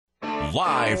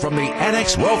Live from the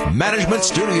Annex Wealth Management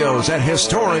Studios at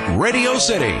historic Radio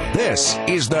City, this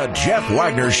is the Jeff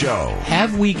Wagner Show.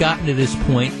 Have we gotten to this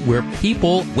point where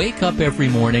people wake up every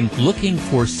morning looking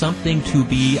for something to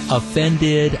be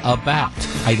offended about?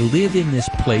 I live in this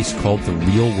place called the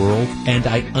real world, and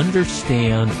I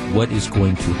understand what is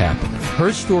going to happen.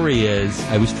 Her story is,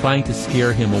 I was trying to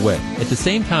scare him away. At the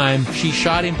same time, she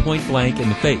shot him point blank in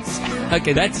the face.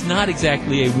 Okay, that's not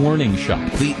exactly a warning shot.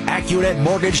 The AccuNet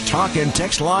Mortgage Talk and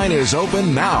Text line is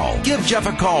open now. Give Jeff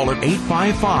a call at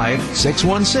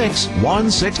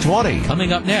 855-616-1620.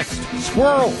 Coming up next,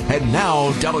 Squirrel. And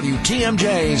now,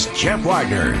 WTMJ's Jeff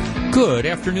Wagner. Good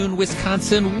afternoon,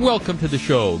 Wisconsin. Welcome to the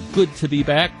show. Good to be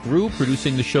back. Drew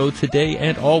producing the show today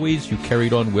and always. You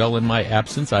carried on well in my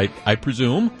absence, I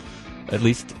presume. At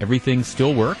least everything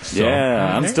still works. So.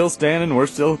 Yeah, I'm still standing. We're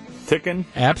still ticking.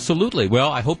 Absolutely.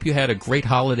 Well, I hope you had a great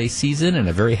holiday season and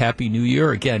a very happy new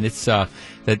year. Again, it's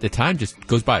that the time just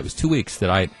goes by. It was 2 weeks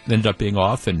that I ended up being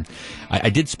off, and I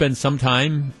did spend some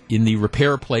time in the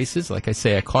repair places. Like I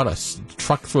say, I caught a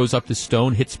truck throws up the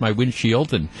stone, hits my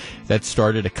windshield, and that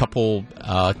started a couple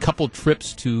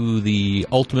trips to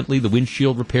ultimately the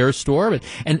windshield repair store.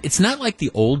 And it's not like the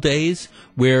old days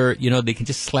where, they can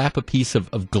just slap a piece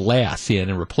of glass in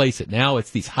and replace it. Now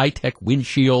it's these high-tech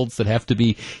windshields that have to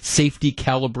be safety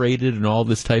calibrated and all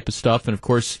this type of stuff. And, of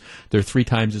course, they're 3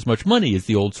 times as much money as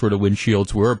the old sort of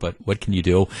windshields were, but what can you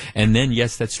do? And then,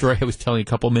 yes, that story I was telling a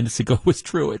couple minutes ago was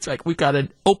true. It's like we've got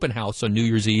an open house on New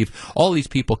Year's Eve, all these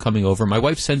people coming over. My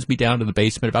wife sends me down to the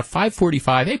basement about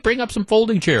 5:45. Hey, bring up some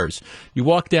folding chairs. You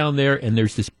walk down there, and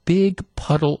there's this big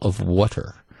puddle of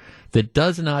water that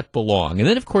does not belong. And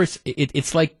then, of course,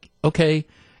 it's like, okay,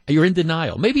 you're in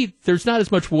denial. Maybe there's not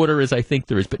as much water as I think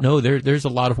there is, but no, there's a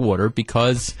lot of water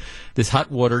because this hot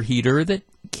water heater that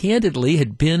candidly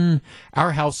had been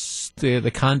our house,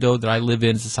 the condo that I live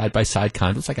in is a side-by-side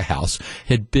condo. It's like a house.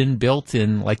 Had been built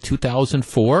in like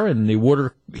 2004, and the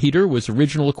water heater was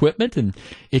original equipment, and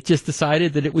it just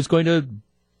decided that it was going to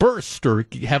burst or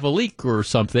have a leak or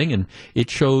something, and it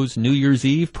chose New Year's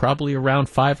Eve, probably around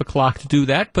 5 o'clock to do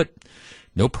that, but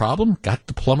no problem. Got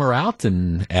the plumber out,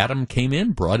 and Adam came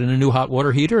in, brought in a new hot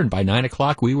water heater, and by 9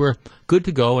 o'clock we were good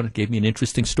to go, and it gave me an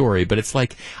interesting story. But it's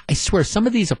like, I swear, some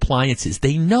of these appliances,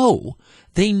 they know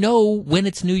when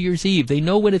it's New Year's Eve. They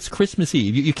know when it's Christmas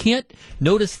Eve. You can't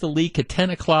notice the leak at 10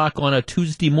 o'clock on a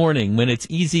Tuesday morning when it's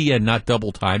easy and not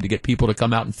double time to get people to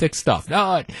come out and fix stuff.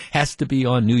 No, it has to be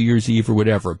on New Year's Eve or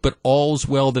whatever. But all's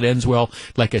well that ends well.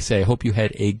 Like I say, I hope you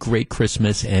had a great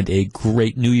Christmas and a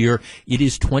great New Year. It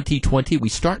is 2020. We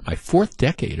start my 4th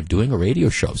decade of doing a radio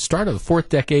show. Start of the 4th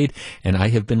decade, and I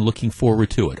have been looking forward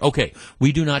to it. Okay,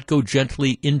 we do not go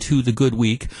gently into the good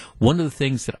week. One of the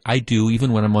things that I do,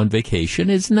 even when I'm on vacation,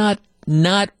 is not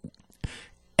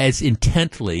as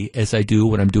intently as I do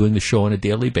when I'm doing the show on a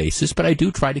daily basis, but I do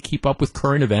try to keep up with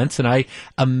current events, and I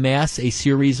amass a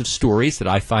series of stories that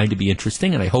I find to be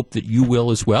interesting, and I hope that you will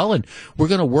as well, and we're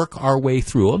going to work our way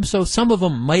through them. So some of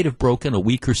them might have broken a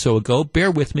week or so ago.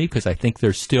 Bear with me because I think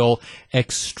they're still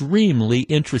extremely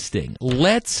interesting.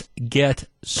 Let's get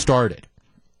started.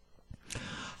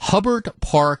 Hubbard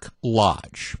Park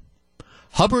Lodge.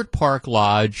 Hubbard Park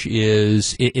Lodge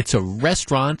it's a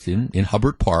restaurant in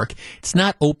Hubbard Park. It's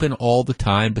not open all the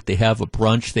time, but they have a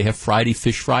brunch. They have Friday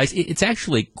fish fries. It's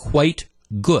actually quite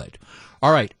good.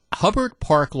 All right, Hubbard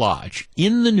Park Lodge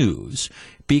in the news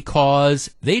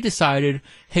because they decided,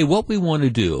 hey, what we want to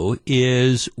do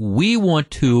is we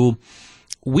want to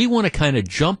kind of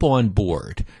jump on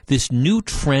board this new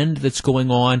trend that's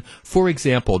going on. For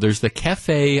example, there's the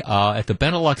cafe at the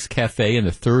Benelux Cafe in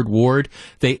the 3rd Ward.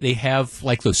 They have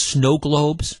like those snow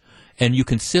globes, and you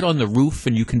can sit on the roof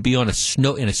and you can be in a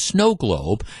snow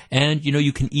globe, and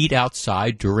you can eat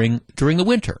outside during the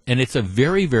winter, and it's a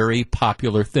very, very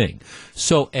popular thing.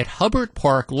 So at Hubbard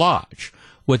Park Lodge,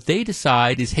 what they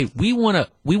decide is, hey, we want to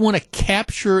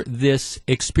capture this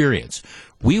experience.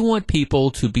 We want people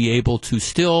to be able to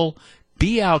still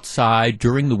be outside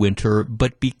during the winter,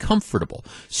 but be comfortable.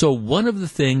 So one of the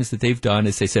things that they've done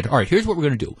is they said, all right, here's what we're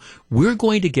going to do. We're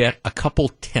going to get a couple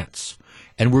tents,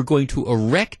 and we're going to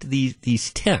erect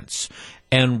these tents.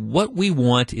 And what we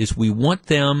want is we want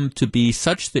them to be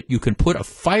such that you can put a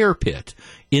fire pit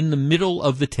in the middle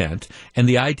of the tent, and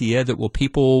the idea that, well,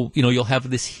 people, you'll have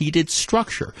this heated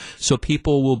structure. So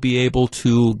people will be able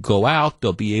to go out,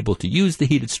 they'll be able to use the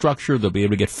heated structure, they'll be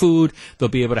able to get food, they'll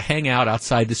be able to hang out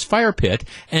outside this fire pit,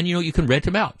 and, you can rent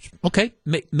them out. Okay,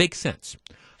 makes sense.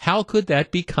 How could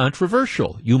that be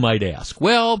controversial, you might ask?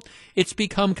 Well, it's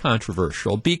become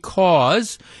controversial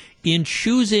because in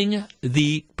choosing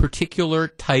the particular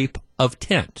type of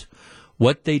tent,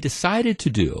 what they decided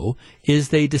to do is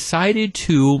they decided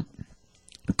to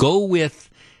go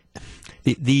with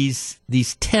these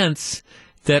tents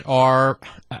that are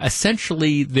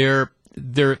essentially they're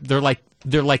like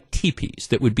teepees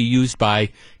that would be used by,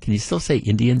 can you still say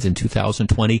Indians in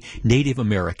 2020? Native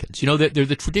Americans. You know, they're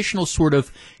the traditional sort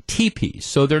of teepees.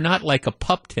 So they're not like a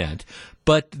pup tent,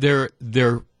 but they're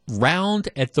round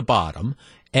at the bottom.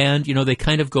 And, you know, they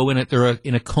kind of go they're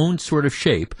in a cone sort of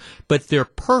shape, but they're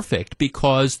perfect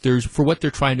because for what they're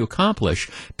trying to accomplish,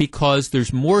 because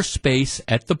there's more space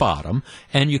at the bottom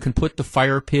and you can put the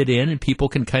fire pit in and people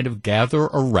can kind of gather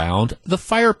around the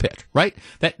fire pit, right?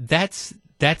 That's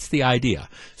the idea.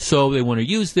 So they want to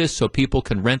use this so people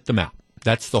can rent them out.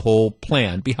 That's the whole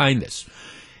plan behind this.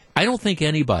 I don't think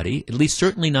anybody, at least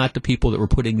certainly not the people that were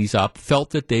putting these up,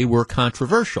 felt that they were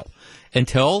controversial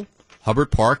until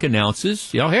Hubbard Park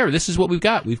announces, here, this is what we've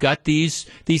got. We've got these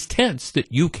tents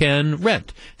that you can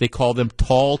rent. They call them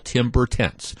tall timber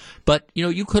tents. But,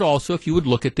 you could also, if you would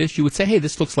look at this, you would say, hey,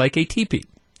 this looks like a teepee.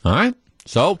 All right?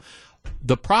 So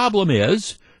the problem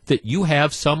is that you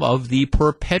have some of the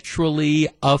perpetually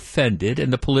offended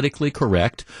and the politically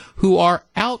correct who are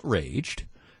outraged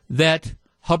that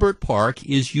Hubbard Park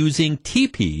is using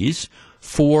teepees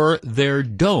for their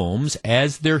domes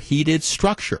as their heated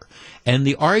structure. And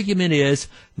the argument is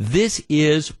this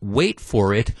is, wait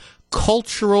for it,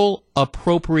 cultural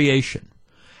appropriation.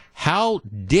 How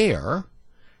dare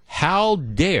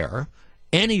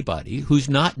anybody who's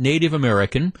not Native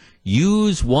American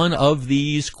use one of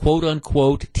these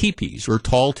quote-unquote teepees or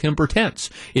tall timber tents.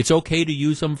 It's okay to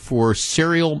use them for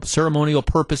ceremonial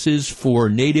purposes for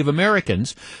Native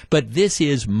Americans, but this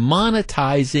is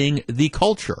monetizing the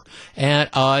culture.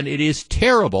 And it is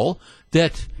terrible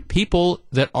that people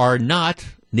that are not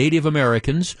Native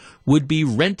Americans would be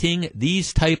renting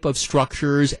these type of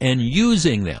structures and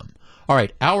using them. All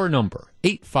right, our number,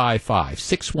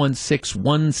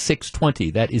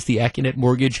 855-616-1620. That is the Accunet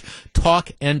Mortgage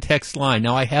talk and text line.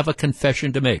 Now, I have a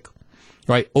confession to make. All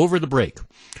right, over the break,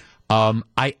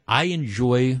 I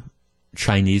enjoy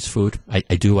Chinese food. I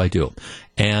do.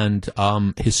 And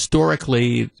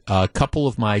historically, a couple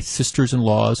of my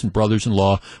sisters-in-laws and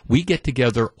brothers-in-law, we get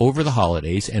together over the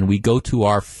holidays and we go to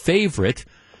our favorite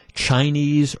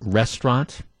Chinese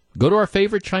restaurant. Go to our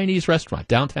favorite Chinese restaurant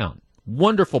downtown.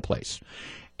 Wonderful place.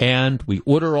 And we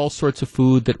order all sorts of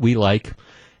food that we like.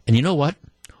 And you know what?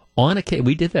 On occasion,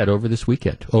 we did that over this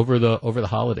weekend, over the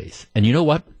holidays. And you know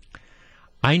what?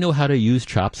 I know how to use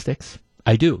chopsticks.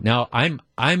 I do. Now, I'm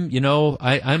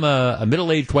a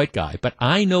middle-aged white guy, but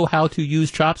I know how to use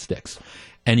chopsticks.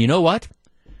 And you know what?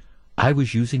 I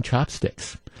was using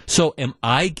chopsticks. So am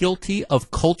I guilty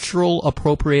of cultural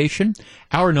appropriation?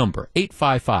 Our number,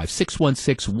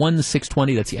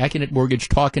 855-616-1620. That's the Accunet Mortgage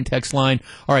talk and text line.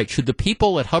 All right, should the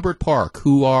people at Hubbard Park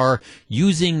who are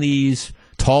using these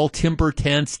tall timber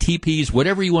tents, teepees,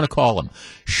 whatever you want to call them,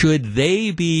 should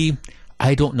they be,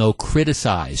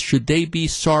 criticized? Should they be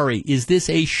sorry? Is this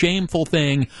a shameful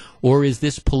thing, or is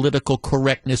this political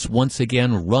correctness once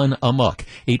again run amok?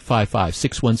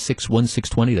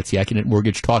 855-616-1620. That's the Accunet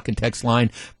Mortgage talk and text line.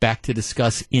 Back to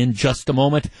discuss in just a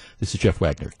moment. This is Jeff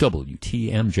Wagner,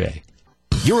 WTMJ.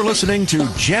 You're listening to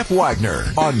Jeff Wagner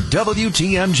on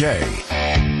WTMJ.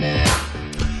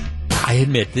 I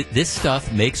admit that this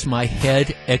stuff makes my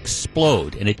head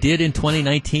explode, and it did in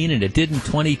 2019, and it did in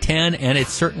 2010, and it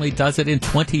certainly does it in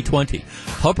 2020.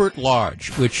 Hubbard Lodge,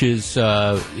 which is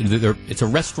it's a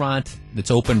restaurant that's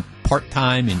open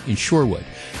part-time in Shorewood.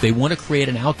 They want to create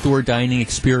an outdoor dining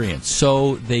experience,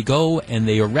 so they go and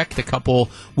they erect a couple,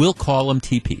 we'll call them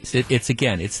teepees.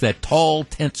 It's that tall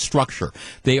tent structure.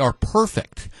 They are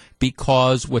perfect,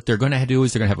 because what they're going to do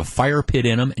is they're going to have a fire pit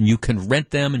in them, and you can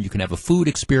rent them, and you can have a food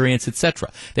experience,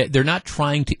 etc. They're not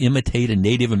trying to imitate a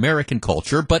Native American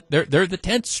culture, but they're the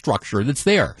tent structure that's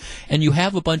there. And you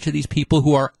have a bunch of these people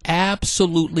who are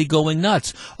absolutely going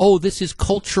nuts. Oh, this is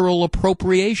cultural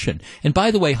appropriation. And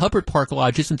by the way, Hubbard Park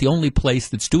Lodge isn't the only place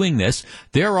that's doing this.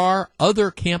 There are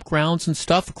other campgrounds and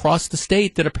stuff across the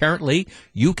state that apparently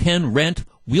you can rent.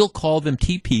 We'll call them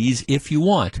teepees if you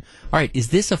want. All right, is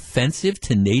this offensive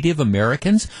to Native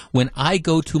Americans? When I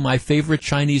go to my favorite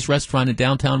Chinese restaurant in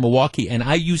downtown Milwaukee and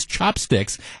I use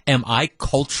chopsticks, am I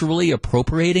culturally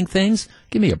appropriating things?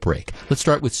 Give me a break. Let's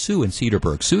start with Sue in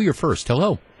Cedarburg. Sue, you're first.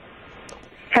 Hello.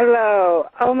 Hello.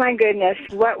 Oh, my goodness.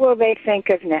 What will they think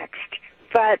of next?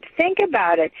 But think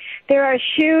about it. There are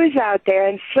shoes out there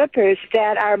and slippers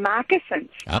that are moccasins,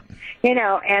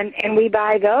 and we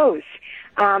buy those.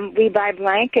 We buy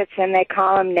blankets, and they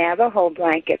call them Navajo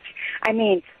blankets. I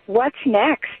mean, what's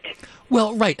next?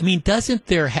 Well, right. I mean, doesn't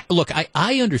there look?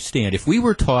 I understand if we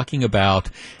were talking about,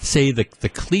 say, the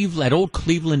Cleveland, that old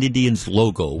Cleveland Indians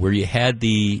logo, where you had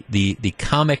the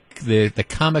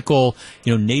comical,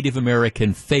 Native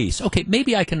American face. Okay,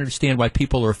 maybe I can understand why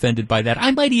people are offended by that.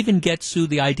 I might even get to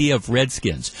the idea of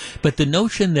Redskins, but the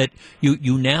notion that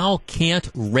you now can't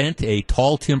rent a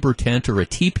tall timber tent or a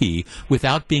teepee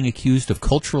without being accused of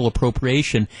cultural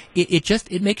appropriation,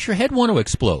 it makes your head want to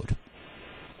explode.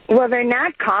 Well, they're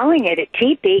not calling it a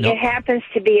teepee. Nope. It happens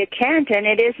to be a tent, and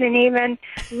it isn't even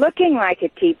looking like a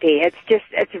teepee.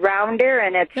 It's rounder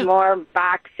and it's more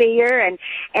boxier.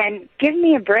 And give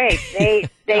me a break.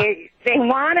 They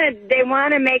want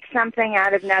to make something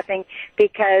out of nothing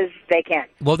because they can.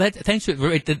 Well, thanks for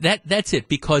that's it.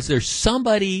 Because there's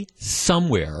somebody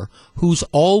somewhere who's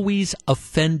always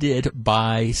offended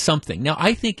by something. Now,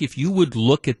 I think if you would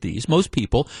look at these, most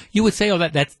people, you would say, "Oh,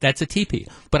 that's a teepee."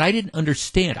 But I didn't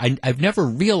understand. I've never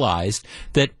realized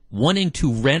that wanting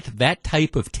to rent that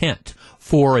type of tent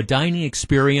for a dining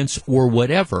experience or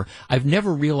whatever, I've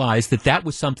never realized that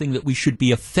was something that we should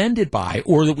be offended by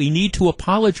or that we need to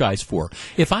apologize for.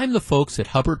 If I'm the folks at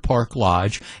Hubbard Park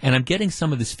Lodge and I'm getting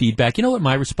some of this feedback, you know what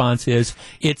my response is?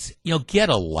 It's, get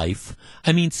a life.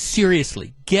 I mean,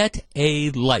 seriously, get a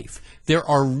life. There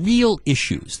are real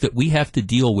issues that we have to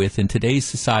deal with in today's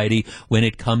society when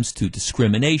it comes to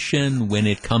discrimination, when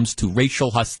it comes to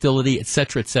racial hostility, et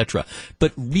cetera, et cetera.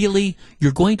 But really,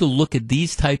 you're going to look at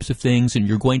these types of things and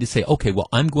you're going to say, okay, well,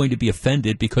 I'm going to be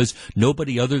offended because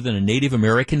nobody other than a Native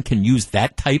American can use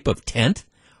that type of tent?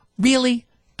 Really?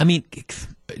 I mean,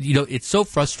 it's so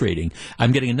frustrating.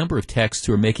 I'm getting a number of texts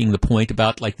who are making the point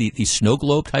about like the snow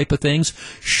globe type of things.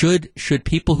 Should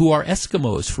people who are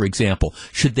Eskimos, for example,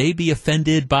 should they be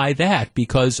offended by that?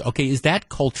 Because, okay, is that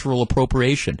cultural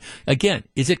appropriation? Again,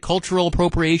 is it cultural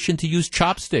appropriation to use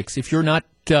chopsticks if you're not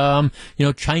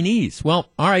Chinese? Well,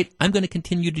 all right, I'm going to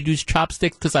continue to use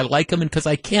chopsticks because I like them and because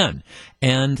I can.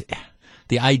 And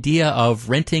the idea of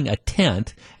renting a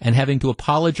tent and having to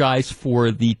apologize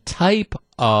for the type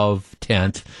of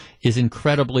tent is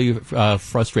incredibly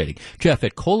frustrating. Jeff,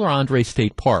 at Kohler Andre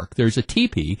State Park, there's a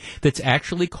teepee that's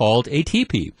actually called a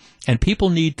teepee, and people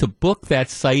need to book that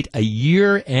site a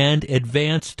year in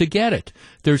advance to get it.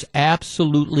 There's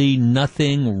absolutely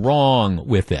nothing wrong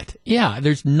with it. Yeah,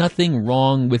 there's nothing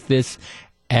wrong with this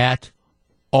at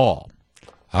all.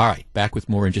 All right, back with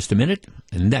more in just a minute,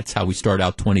 and that's how we start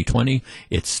out 2020.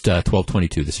 It's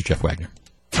 12:22. This is Jeff Wagner.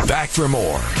 Back for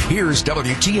more. Here's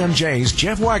WTMJ's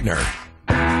Jeff Wagner.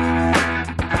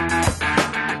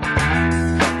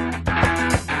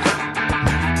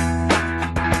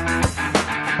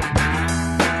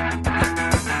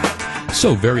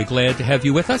 So very glad to have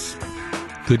you with us.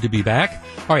 Good to be back.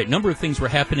 All right, number of things were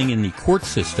happening in the court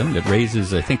system that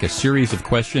raises, I think, a series of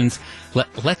questions.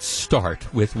 Let's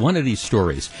start with one of these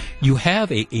stories. You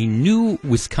have a new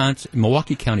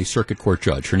Milwaukee County Circuit Court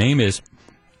judge. Her name is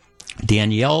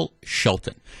Danielle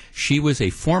Shelton. She was a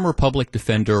former public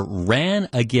defender, ran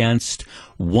against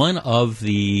one of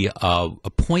the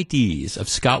appointees of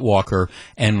Scott Walker,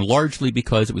 and largely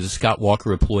because it was a Scott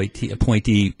Walker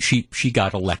appointee, she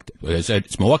got elected.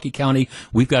 It's Milwaukee County.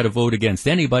 We've got to vote against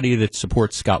anybody that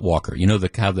supports Scott Walker. You know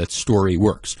how that story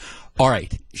works. All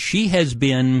right. She has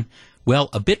been,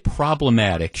 a bit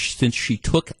problematic since she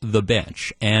took the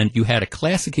bench. And you had a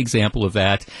classic example of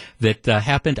that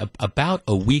happened about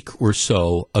a week or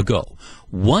so ago.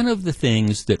 One of the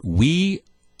things that we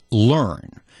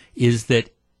learn is that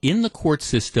in the court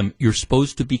system, you're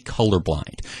supposed to be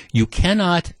colorblind. You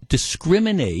cannot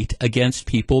discriminate against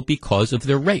people because of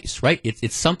their race, right?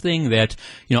 It's something that,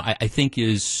 I think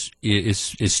is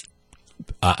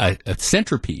a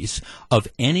centerpiece of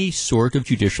any sort of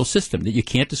judicial system, that you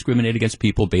can't discriminate against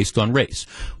people based on race.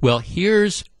 Well, here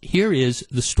is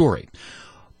the story.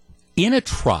 In a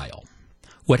trial,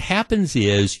 what happens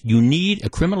is you need a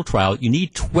criminal trial. You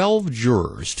need 12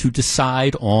 jurors to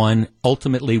decide on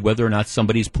ultimately whether or not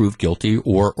somebody's proved guilty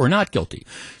or not guilty.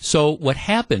 So what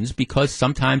happens, because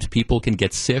sometimes people can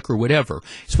get sick or whatever,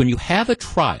 is when you have a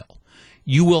trial,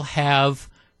 you will have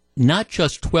not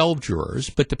just 12 jurors,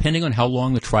 but depending on how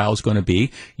long the trial is going to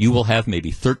be, you will have maybe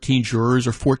 13 jurors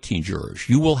or 14 jurors.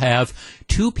 You will have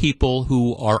two people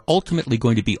who are ultimately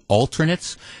going to be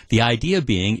alternates. The idea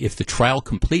being, if the trial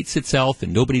completes itself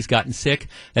and nobody's gotten sick,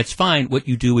 that's fine. What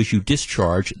you do is you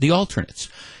discharge the alternates.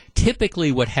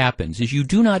 Typically what happens is you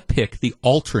do not pick the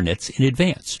alternates in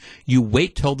advance. You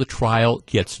wait till the trial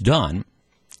gets done,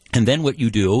 and then what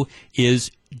you do is,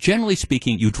 generally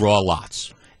speaking, you draw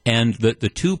lots. and the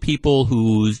two people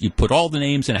who you put all the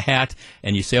names in a hat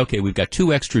and you say, okay, we've got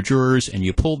 2 extra jurors, and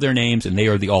you pull their names and they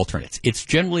are the alternates. It's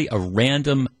generally a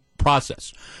random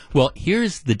process. Well,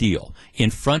 here's the deal. In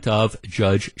front of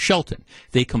Judge Shelton,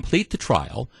 they complete the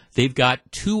trial. They've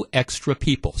got 2 extra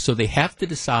people, so they have to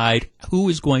decide who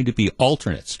is going to be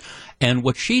alternates. And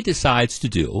what she decides to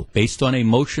do, based on a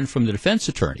motion from the defense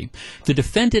attorney, the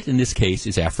defendant in this case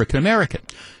is African American.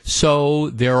 So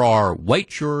there are white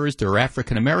jurors, there are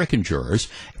African American jurors,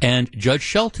 and Judge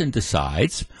Shelton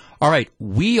decides, all right,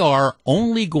 we are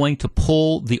only going to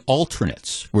pull the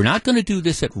alternates. We're not going to do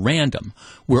this at random.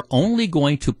 We're only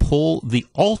going to pull the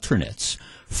alternates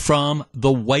from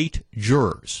the white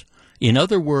jurors. In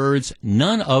other words,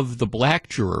 none of the black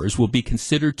jurors will be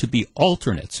considered to be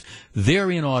alternates. They're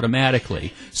in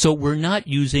automatically. So we're not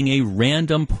using a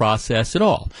random process at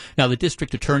all. Now, the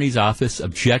district attorney's office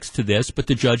objects to this, but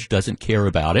the judge doesn't care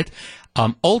about it.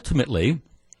 Ultimately,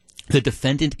 the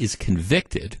defendant is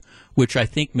convicted, which I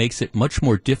think makes it much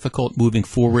more difficult moving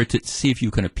forward to see if you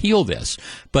can appeal this.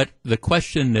 But the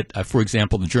question that, for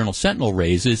example, the Journal Sentinel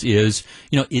raises is,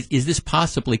 is this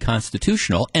possibly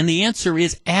constitutional? And the answer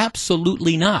is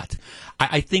absolutely not.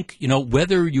 I think,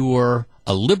 whether you're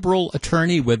a liberal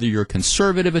attorney, whether you're a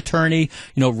conservative attorney,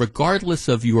 regardless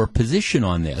of your position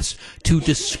on this, to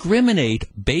discriminate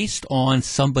based on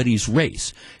somebody's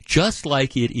race, just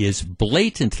like it is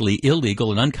blatantly illegal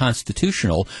and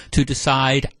unconstitutional to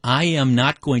decide I am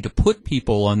not going to put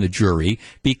people on the jury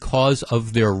because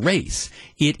of their race,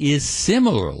 it is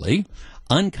similarly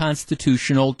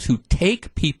unconstitutional to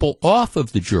take people off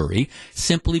of the jury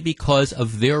simply because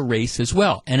of their race as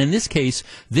well. And in this case,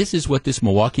 this is what this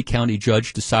Milwaukee County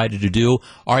judge decided to do.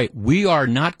 All right, we are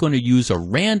not going to use a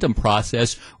random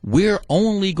process. We're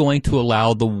only going to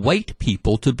allow the white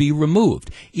people to be removed.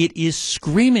 It is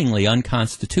screamingly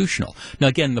unconstitutional. Now,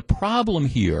 again, the problem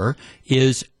here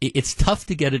is it's tough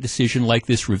to get a decision like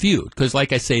this reviewed because,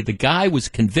 like I say, the guy was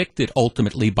convicted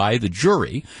ultimately by the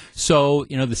jury. So,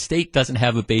 the state doesn't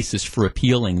have a basis for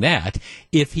appealing that.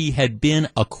 If he had been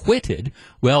acquitted,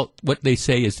 well, what they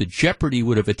say is the jeopardy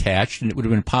would have attached and it would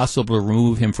have been possible to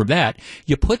remove him from that.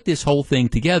 You put this whole thing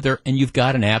together and you've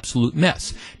got an absolute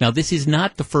mess. Now, this is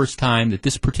not the first time that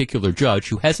this particular judge,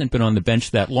 who hasn't been on the bench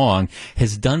that long,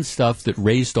 has done stuff that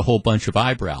raised a whole bunch of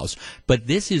eyebrows. But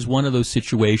this is one of those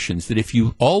situations that if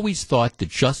you always thought that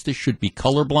justice should be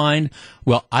colorblind,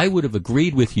 well, I would have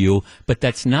agreed with you, but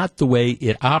that's not the way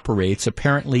it operates,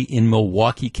 apparently, in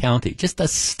Milwaukee County. Just a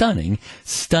stunning,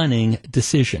 stunning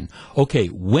decision. Okay,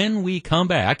 when we come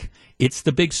back, it's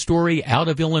the big story out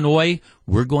of Illinois.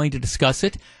 We're going to discuss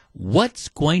it. What's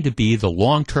going to be the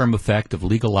long-term effect of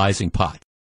legalizing pot?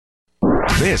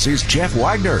 This is Jeff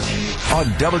Wagner on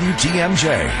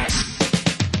WTMJ.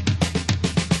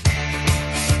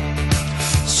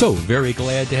 So, very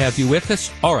glad to have you with us.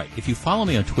 All right, if you follow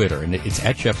me on Twitter, and it's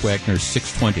at Jeff Wagner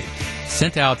 620,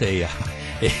 sent out a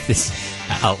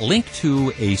link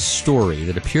to a story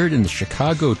that appeared in the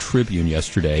Chicago Tribune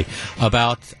yesterday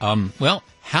about,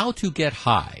 how to get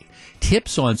high.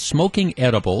 Tips on smoking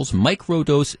edibles,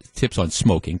 tips on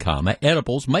smoking,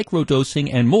 edibles,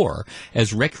 microdosing, and more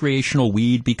as recreational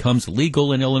weed becomes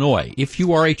legal in Illinois. If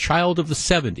you are a child of the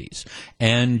 70s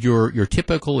and your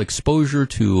typical exposure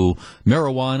to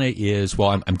marijuana is,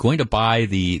 I'm going to buy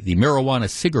the marijuana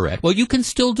cigarette. Well, you can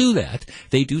still do that.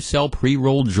 They do sell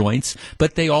pre-rolled joints,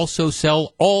 but they also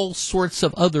sell all sorts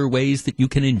of other ways that you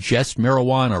can ingest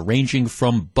marijuana, ranging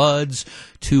from buds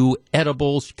to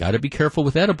edibles. You got to be careful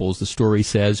with edibles, the story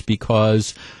says,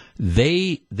 because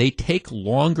they take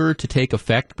longer to take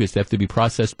effect because they have to be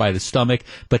processed by the stomach,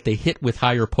 but they hit with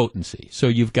higher potency. So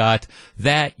you've got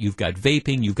that, you've got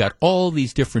vaping, you've got all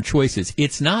these different choices.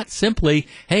 It's not simply,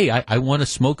 hey, I want to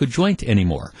smoke a joint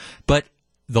anymore. But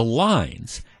the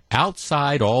lines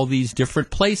outside all these different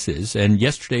places, and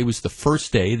yesterday was the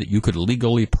first day that you could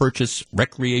legally purchase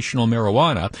recreational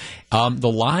marijuana,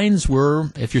 the lines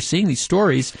were, if you're seeing these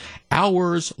stories,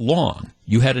 hours long.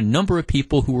 You had a number of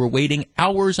people who were waiting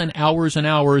hours and hours and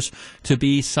hours to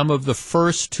be some of the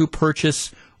first to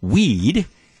purchase weed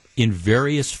in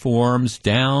various forms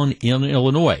down in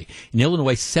Illinois. In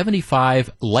Illinois, 75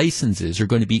 licenses are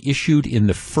going to be issued in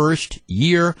the first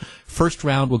year. First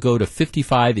round will go to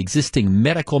 55 existing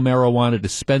medical marijuana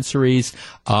dispensaries,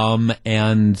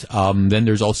 and then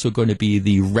there's also going to be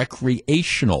the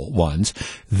recreational ones.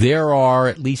 There are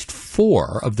at least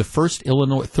 4 of the first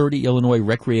 30 Illinois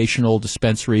recreational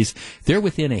dispensaries. They're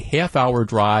within a half-hour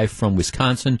drive from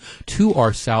Wisconsin to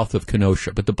or south of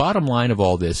Kenosha. But the bottom line of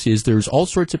all this is there's all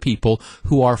sorts of people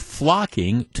who are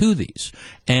flocking to these.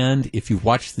 And if you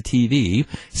watch the TV,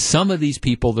 some of these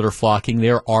people that are flocking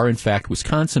there are, in fact,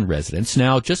 Wisconsin residents.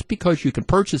 Now, just because you can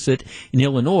purchase it in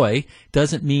Illinois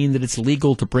doesn't mean that it's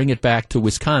legal to bring it back to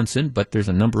Wisconsin, but there's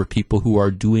a number of people who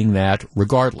are doing that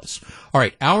regardless. All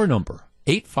right, our number,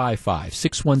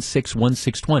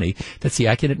 855-616-1620. That's the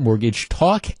Accident Mortgage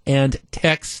talk and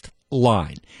text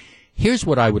line. Here's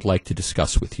what I would like to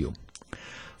discuss with you.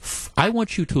 I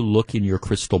want you to look in your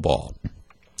crystal ball.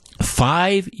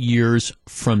 5 years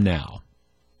from now,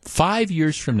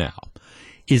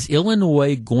 is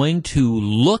Illinois going to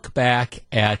look back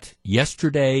at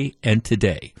yesterday and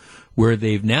today, where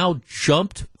they've now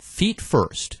jumped feet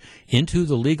first into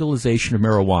the legalization of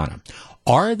marijuana?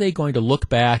 Are they going to look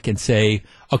back and say,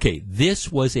 okay,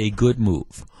 this was a good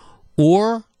move?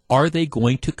 Or are they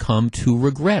going to come to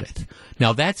regret it?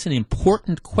 Now, that's an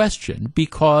important question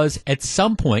because at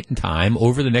some point in time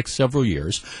over the next several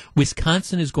years,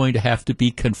 Wisconsin is going to have to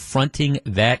be confronting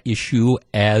that issue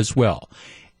as well.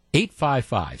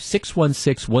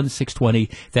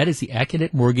 855-616-1620. That is the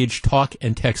Accident Mortgage talk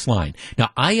and text line. Now,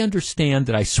 I understand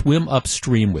that I swim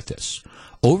upstream with this.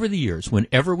 Over the years,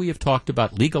 whenever we have talked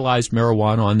about legalized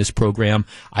marijuana on this program,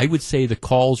 I would say the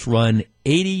calls run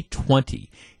 80-20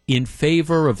 in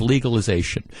favor of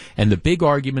legalization. And the big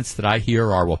arguments that I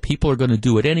hear are, well, people are going to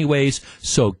do it anyways,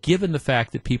 so given the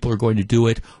fact that people are going to do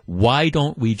it, why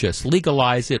don't we just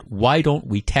legalize it? Why don't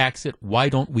we tax it? Why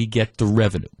don't we get the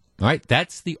revenue? All right,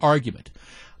 that's the argument.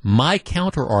 My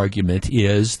counter argument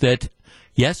is that,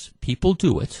 yes, people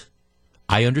do it.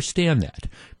 I understand that.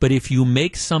 But if you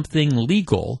make something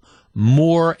legal,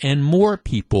 more and more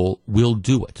people will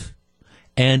do it.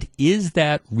 And is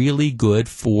that really good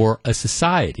for a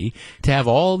society to have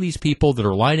all these people that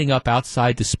are lining up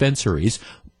outside dispensaries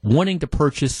wanting to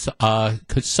purchase a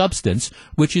substance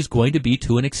which is going to be,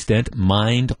 to an extent,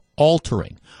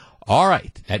 mind-altering? All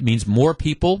right, that means more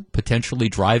people potentially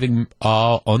driving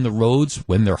on the roads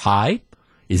when they're high.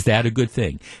 Is that a good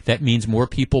thing? That means more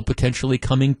people potentially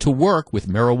coming to work with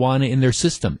marijuana in their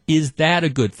system. Is that a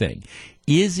good thing?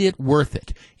 Is it worth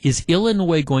it? Is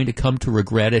Illinois going to come to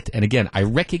regret it? And again, I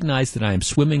recognize that I am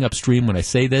swimming upstream when I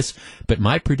say this, but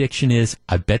my prediction is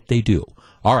I bet they do.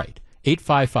 All right.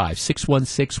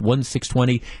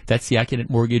 855-616-1620. That's the Accident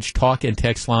Mortgage talk and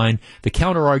text line. The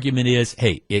counter argument is,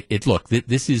 hey, look,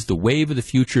 this is the wave of the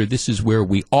future. This is where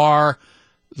we are.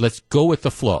 Let's go with the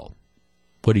flow.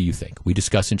 What do you think? We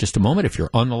discuss in just a moment. If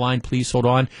you're on the line, please hold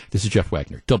on. This is Jeff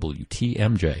Wagner,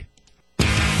 WTMJ.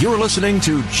 You're listening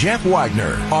to Jeff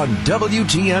Wagner on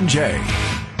WTMJ.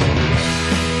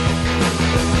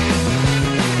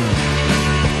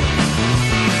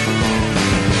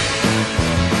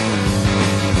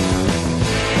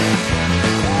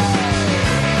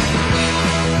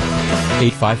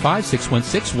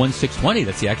 855-616-1620.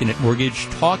 That's the Accident Mortgage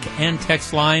talk and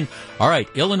text line. All right,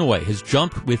 Illinois has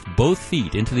jumped with both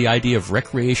feet into the idea of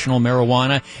recreational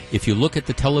marijuana. If you look at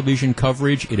the television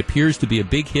coverage, it appears to be a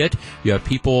big hit. You have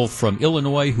people from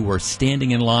Illinois who are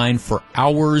standing in line for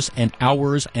hours and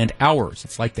hours and hours.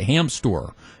 It's like the ham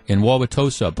store in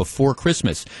Wauwatosa before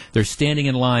Christmas. They're standing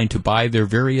in line to buy their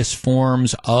various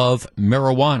forms of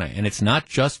marijuana, and it's not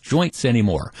just joints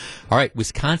anymore. All right,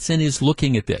 Wisconsin is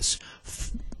looking at this.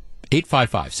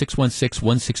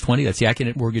 855-616-1620. That's the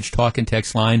Accident Mortgage talk and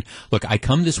text line. Look, I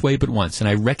come this way but once, and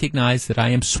I recognize that I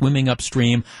am swimming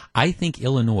upstream. I think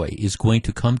Illinois is going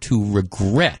to come to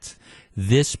regret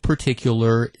this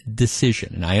particular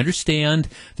decision. And I understand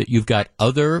that you've got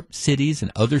other cities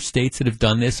and other states that have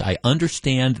done this. I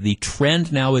understand the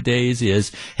trend nowadays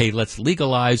is, hey, let's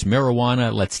legalize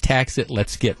marijuana, let's tax it,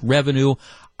 let's get revenue.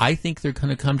 I think they're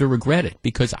going to come to regret it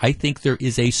because I think there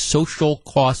is a social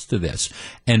cost to this.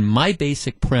 And my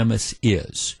basic premise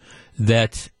is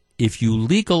that if you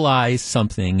legalize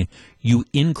something, you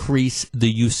increase the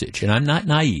usage. And I'm not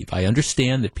naive. I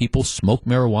understand that people smoke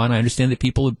marijuana. I understand that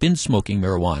people have been smoking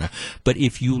marijuana. But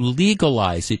if you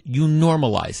legalize it, you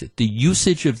normalize it. The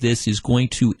usage of this is going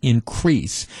to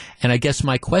increase. And I guess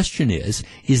my question is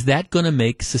that going to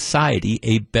make society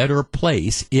a better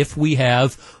place if we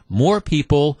have more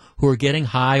people who are getting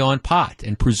high on pot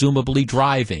and presumably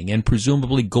driving and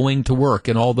presumably going to work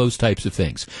and all those types of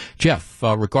things? Jeff,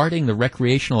 regarding the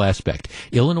recreational aspect,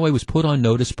 Illinois was put on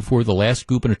notice before the last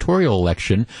gubernatorial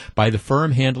election by the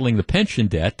firm handling the pension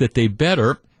debt that they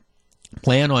better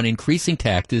plan on increasing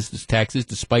taxes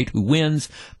despite who wins.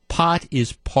 Pot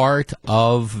is part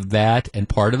of that and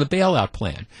part of the bailout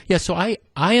plan. Yeah, so I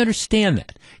understand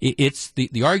that. It's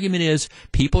the argument is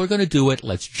people are going to do it.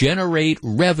 Let's generate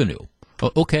revenue.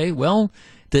 Okay, well,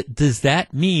 Does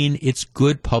that mean it's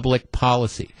good public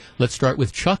policy? Let's start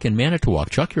with Chuck in Manitowoc.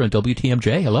 Chuck, you're on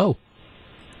WTMJ. Hello.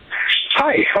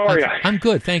 Hi, how are you? I'm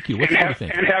good, thank you. What do you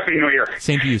think? And Happy New Year.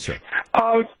 Same to you, sir.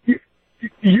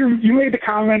 You made the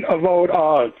comment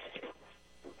about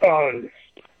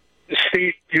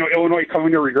state, Illinois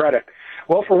coming to regret it.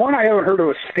 Well, for one, I haven't heard of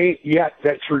a state yet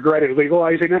that's regretted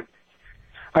legalizing it.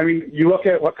 I mean, you look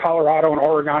at what Colorado and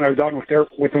Oregon have done with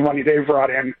the money they've brought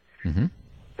in, and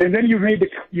then you made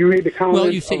the comment.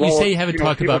 Well, you say you haven't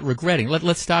talked about regretting.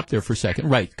 Let's stop there for a second.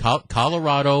 Right,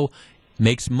 Colorado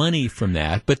makes money from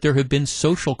that, but there have been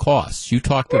social costs. You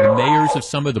talk to the mayors of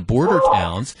some of the border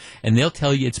towns, and they'll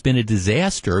tell you it's been a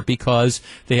disaster because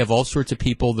they have all sorts of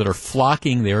people that are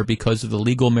flocking there because of the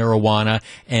legal marijuana,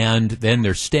 and then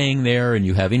they're staying there, and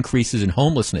you have increases in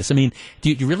homelessness. I mean,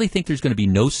 do you really think there's going to be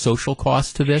no social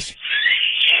cost to this?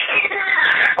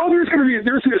 Oh, there's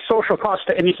a social cost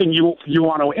to anything you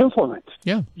want to implement.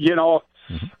 Yeah.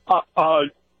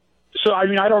 So, I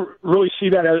mean, I don't really see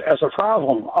that as a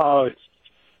problem.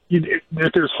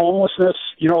 If there's homelessness,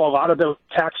 a lot of the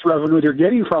tax revenue they're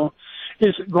getting from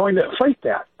is going to fight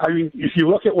that. I mean, if you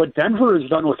look at what Denver has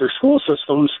done with their school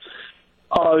systems,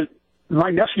 my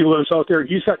nephew lives out there.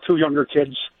 He's got 2 younger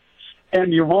kids.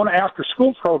 And the amount of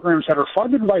after-school programs that are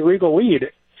funded by legal weed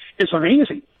is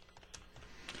amazing.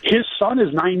 His son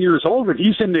is 9 years old, and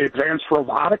he's into advanced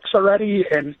robotics already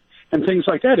and things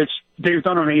like that. They've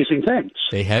done amazing things.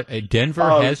 They have.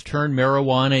 Denver has turned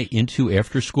marijuana into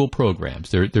after-school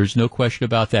programs. There's no question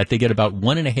about that. They get about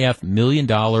 $1.5 million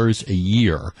a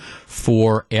year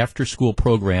for after-school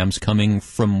programs coming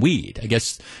from weed. I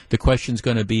guess the question's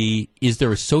going to be: is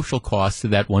there a social cost to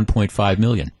that $1.5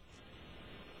 million?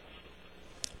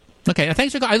 Okay, now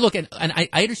thanks for calling. I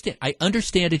understand. I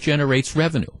understand it generates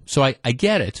revenue, so I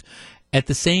get it. At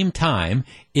the same time,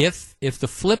 if the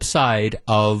flip side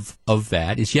of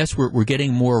that is, yes, we're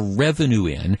getting more revenue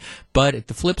in, but at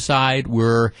the flip side,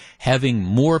 we're having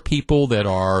more people that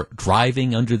are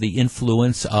driving under the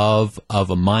influence of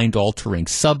a mind-altering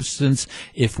substance,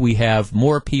 if we have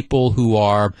more people who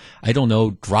are, I don't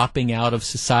know, dropping out of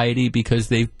society because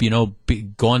they've,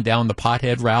 gone down the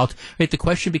pothead route, right? The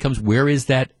question becomes, where is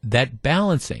that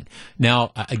balancing?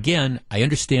 Now, again, I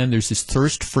understand there's this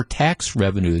thirst for tax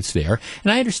revenue that's there,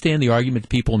 and I understand the argument that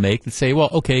people make that say, well,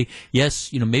 okay,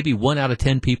 yes, maybe 1 out of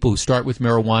 10 people who start with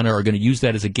marijuana are going to use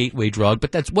that as a gateway drug,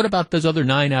 but what about those other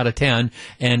 9 out of 10,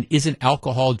 and isn't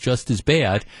alcohol just as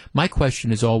bad? My question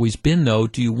has always been, though,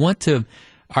 do you want to,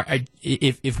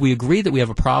 if we agree that we have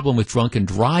a problem with drunken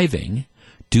driving,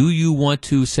 do you want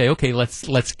to say, okay,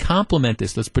 let's complement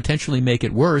this, let's potentially make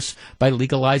it worse by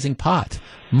legalizing pot?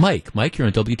 Mike, you're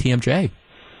on WTMJ.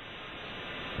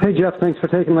 Hey, Jeff, thanks for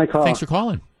taking my call. Thanks for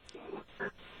calling.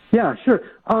 Yeah, sure.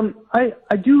 I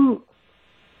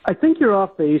think you're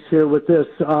off base here with this.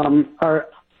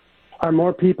 Are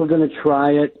more people going to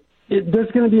try it?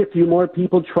 There's going to be a few more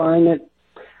people trying it.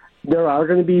 There are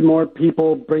going to be more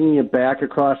people bringing it back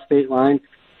across state line.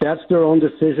 That's their own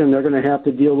decision. They're going to have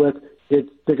to deal with it.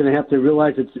 They're going to have to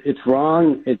realize it's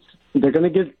wrong. They're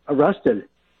going to get arrested.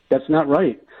 That's not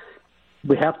right.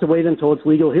 We have to wait until it's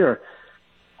legal here.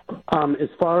 As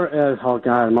far as, oh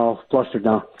God, I'm all flustered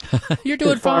now. You're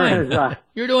doing fine.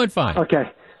 You're doing fine.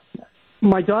 Okay.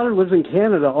 My daughter lives in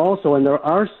Canada also, and there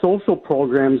are social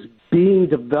programs being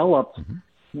developed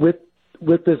with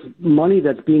this money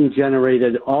that's being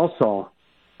generated also.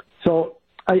 So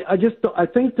I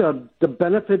think the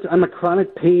benefits. I'm a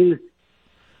chronic pain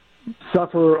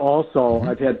sufferer also.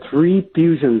 I've had 3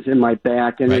 fusions in my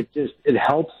back, and it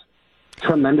helps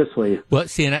tremendously. Well,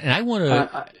 see, and I want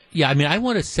to, I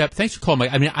want to thanks for calling,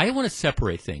 Mike. I mean, I want to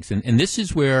separate things, and this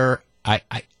is where I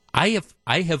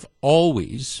have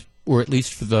always, or at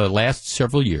least for the last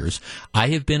several years, I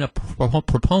have been a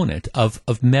proponent of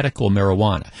medical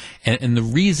marijuana, and the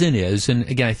reason is, and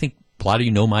again, I think a lot of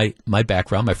you know my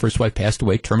background. My first wife passed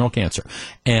away, terminal cancer,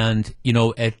 and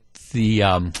at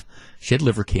the she had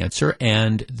liver cancer,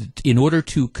 and in order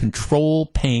to control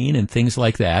pain and things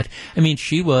like that, I mean,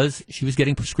 she was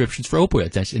getting prescriptions for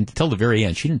opioids until the very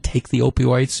end. She didn't take the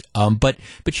opioids, but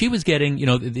she was getting,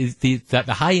 the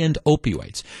high end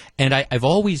opioids. And I've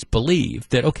always believed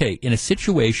that, okay, in a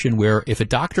situation where if a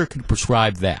doctor could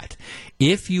prescribe that,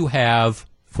 if you have,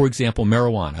 for example,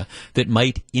 marijuana that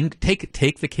might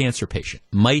take the cancer patient,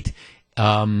 might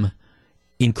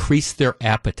increase their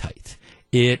appetite,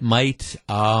 It might,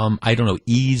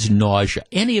 ease nausea,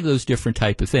 any of those different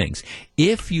type of things.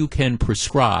 If you can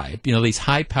prescribe, these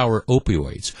high-power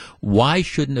opioids, why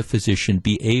shouldn't a physician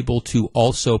be able to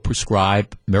also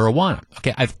prescribe marijuana?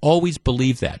 Okay, I've always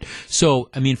believed that. So,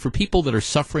 for people that are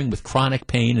suffering with chronic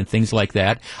pain and things like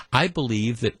that, I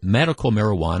believe that medical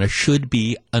marijuana should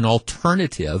be an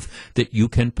alternative that you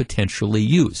can potentially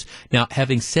use. Now,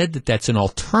 having said that that's an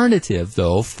alternative,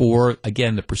 though, for,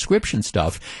 again, the prescription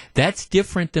stuff, that's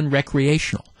different than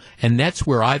recreational. And that's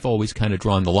where I've always kind of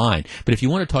drawn the line. But if you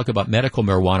want to talk about medical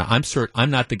marijuana, I'm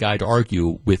not the guy to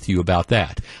argue with you about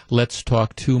that. Let's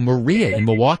talk to Maria in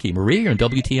Milwaukee. Maria, you're on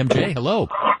WTMJ. Hello.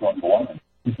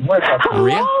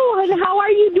 Maria? Hello, and how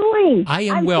are you doing? I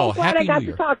am well. So glad Happy I got New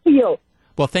Year. to talk to you.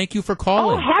 Well, thank you for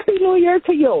calling. Oh, Happy New Year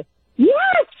to you.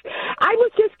 Yes. I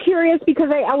was just curious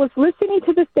because I was listening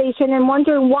to the station and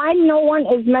wondering why no one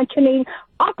is mentioning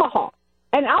alcohol.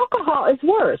 And alcohol is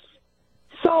worse.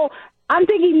 So I'm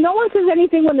thinking no one says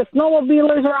anything when the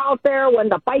snowmobilers are out there, when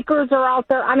the bikers are out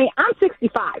there. I'm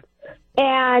 65.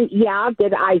 And,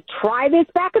 did I try this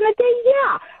back in the day?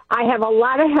 Yeah. I have a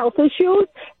lot of health issues.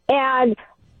 And,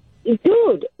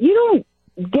 dude, you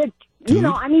don't get, you can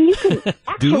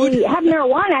actually have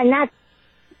marijuana and not,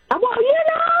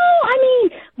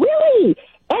 really.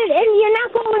 And you're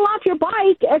not falling off your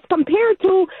bike as compared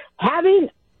to having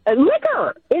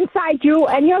liquor inside you,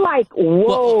 and you're like,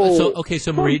 whoa.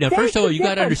 So Marie, now first of all, you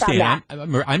got to understand,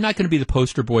 I'm not going to be the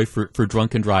poster boy for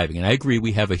drunken driving, and I agree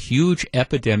we have a huge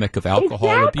epidemic of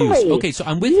alcohol abuse. Okay, so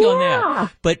I'm with you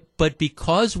on that. But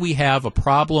because we have a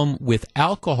problem with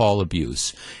alcohol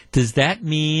abuse, does that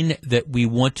mean that we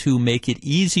want to make it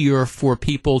easier for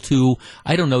people to,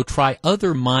 try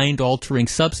other mind-altering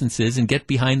substances and get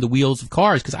behind the wheels of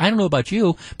cars? Because I don't know about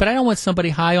you, but I don't want somebody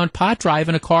high on pot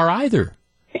driving a car either.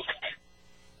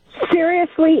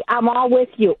 Seriously, I'm all with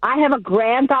you. I have a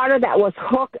granddaughter that was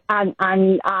hooked on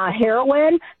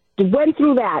heroin, went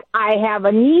through that. I have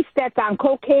a niece that's on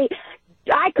cocaine.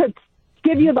 I could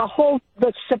give you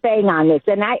the shebang on this,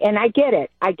 and I get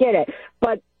it.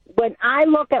 But when I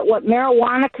look at what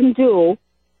marijuana can do,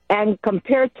 and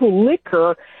compared to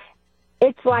liquor,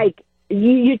 it's like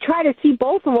you try to see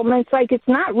both of them, and it's like it's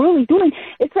not really doing.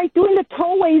 It's like doing the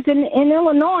tollways in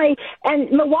Illinois, and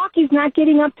Milwaukee's not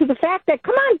getting up to the fact that,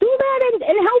 come on, do that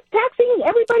and help taxing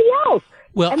everybody else.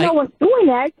 Well, and no one's doing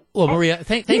that. Well, Maria,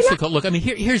 thanks for calling. Look,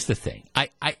 here's the thing.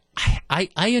 I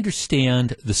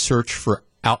understand the search for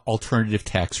alternative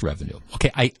tax revenue.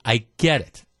 Okay, I get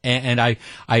it. And I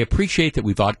appreciate that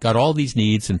we've got all these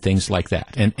needs and things like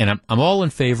that. And I'm all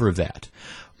in favor of that.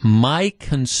 My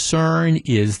concern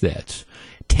is that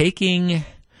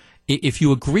if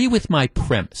you agree with my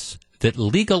premise that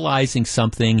legalizing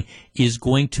something is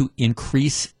going to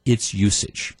increase its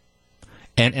usage,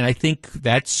 and I think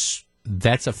that's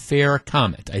a fair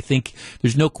comment. I think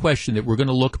there's no question that we're going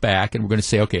to look back and we're going to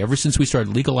say, okay, ever since we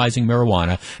started legalizing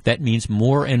marijuana, that means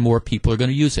more and more people are going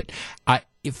to use it.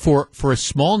 For a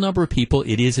small number of people,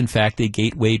 it is in fact a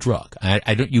gateway drug.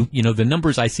 The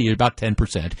numbers I see are about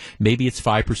 10%. Maybe it's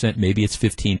 5%, maybe it's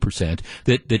 15%.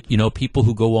 That people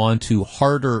who go on to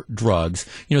harder drugs,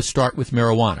 start with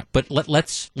marijuana. But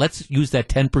let's use that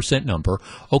 10% number.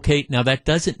 Okay, now that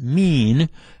doesn't mean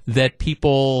that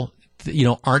people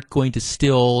aren't going to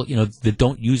still, that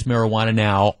don't use marijuana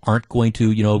now aren't going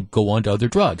to, go on to other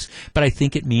drugs. But I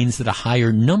think it means that a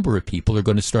higher number of people are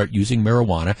going to start using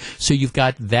marijuana. So you've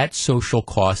got that social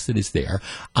cost that is there.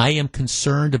 I am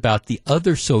concerned about the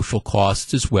other social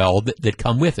costs as well that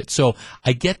come with it. So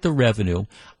I get the revenue.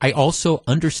 I also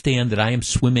understand that I am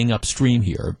swimming upstream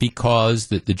here because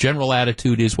the general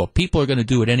attitude is, well, people are going to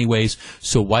do it anyways,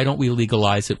 so why don't we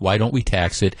legalize it? Why don't we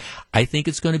tax it? I think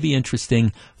it's going to be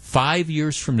interesting. 5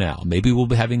 years from now, maybe we'll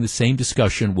be having the same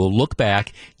discussion. We'll look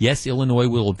back. Yes, Illinois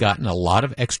will have gotten a lot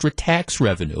of extra tax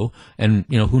revenue, and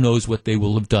who knows what they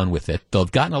will have done with it. They'll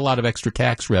have gotten a lot of extra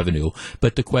tax revenue,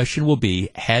 but the question will be,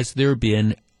 has there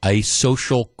been a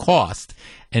social cost?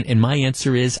 And my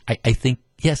answer is, I think,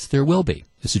 yes, there will be.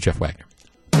 This is Jeff Wagner.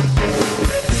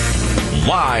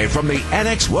 Live from the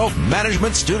Annex Wealth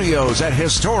Management Studios at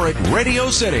historic Radio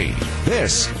City,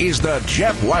 this is the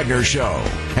Jeff Wagner Show.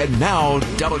 And now,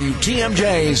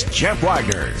 WTMJ's Jeff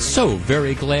Wagner. So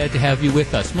very glad to have you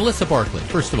with us. Melissa Barkley,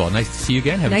 first of all, nice to see you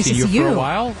again. Haven't seen you for a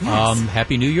while. Yes.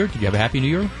 Happy New Year. Did you have a Happy New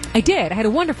Year? I did. I had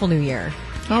a wonderful New Year.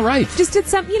 All right. Just did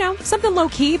something low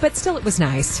key, but still it was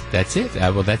nice. That's it.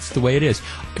 Well, that's the way it is.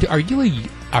 Are you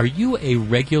a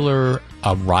regular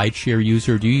rideshare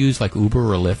user? Do you use like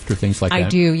Uber or Lyft or things like that? I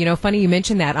do. Funny you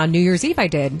mentioned that. On New Year's Eve I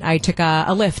did. I took a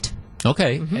Lyft.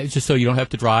 Okay. Mm-hmm. Just so you don't have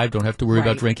to drive, don't have to worry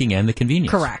about drinking and the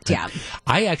convenience. Correct, yeah.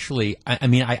 I actually,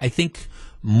 I think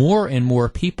more and more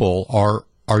people are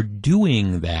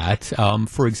doing that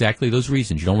for exactly those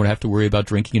reasons. You don't want to have to worry about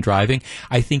drinking and driving.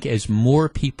 I think as more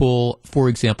people, for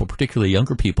example, particularly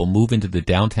younger people, move into the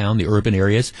downtown, the urban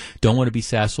areas, don't want to be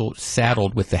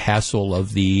saddled with the hassle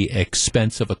of the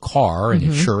expense of a car and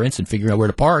insurance and figuring out where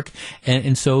to park.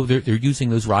 And so they're using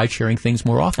those ride-sharing things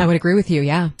more often. I would agree with you,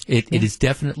 yeah. It is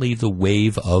definitely the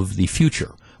wave of the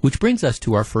future, which brings us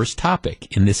to our first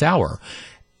topic in this hour.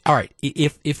 All right,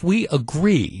 if we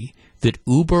agree that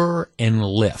Uber and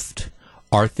Lyft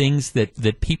are things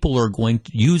that people are going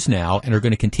to use now and are going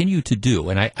to continue to do,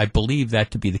 and I believe that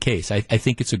to be the case. I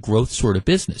think it's a growth sort of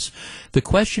business. The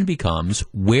question becomes,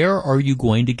 where are you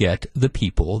going to get the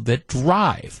people that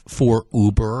drive for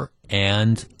Uber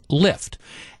and Lyft?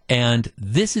 And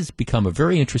this has become a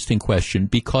very interesting question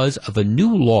because of a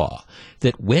new law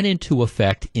that went into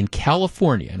effect in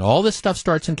California. And all this stuff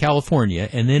starts in California,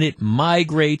 and then it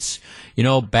migrates,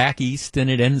 back east, and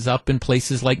it ends up in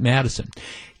places like Madison.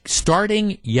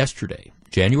 Starting yesterday,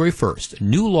 January 1st, a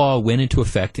new law went into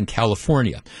effect in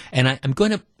California. And I'm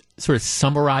going to sort of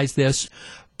summarize this.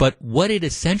 But what it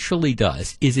essentially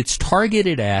does is it's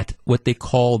targeted at what they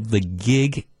call the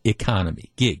gig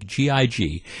economy. Gig,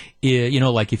 G-I-G.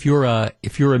 Like if you're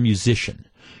a musician,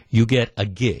 you get a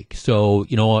gig. So,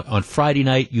 on Friday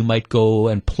night, you might go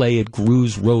and play at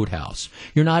Gru's Roadhouse.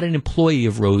 You're not an employee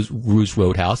of Gru's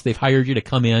Roadhouse. They've hired you to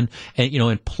come in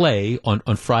and play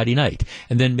on Friday night.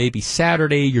 And then maybe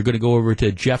Saturday, you're going to go over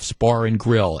to Jeff's Bar and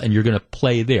Grill, and you're going to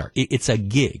play there. It's a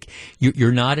gig.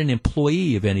 You're not an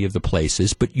employee of any of the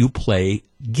places, but you play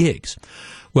gigs.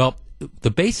 Well,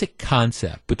 the basic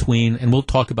concept between, and we'll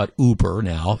talk about Uber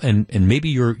now, and maybe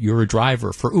you're a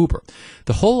driver for Uber.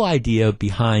 The whole idea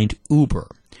behind Uber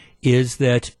is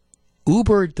that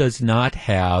Uber does not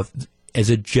have,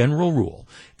 as a general rule,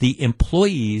 the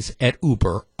employees at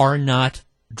Uber are not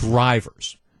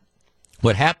drivers.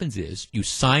 What happens is you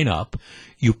sign up,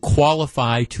 you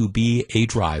qualify to be a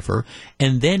driver,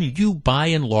 and then you, by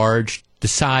and large,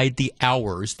 decide the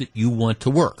hours that you want to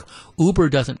work. Uber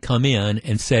doesn't come in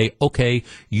and say, okay,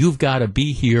 you've got to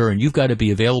be here and you've got to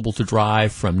be available to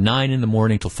drive from 9 in the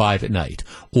morning till 5 at night,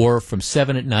 or from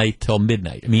 7 at night till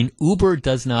midnight. I mean, Uber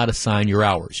does not assign your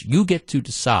hours. You get to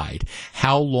decide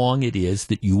how long it is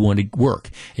that you want to work,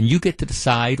 and you get to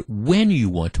decide when you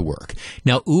want to work.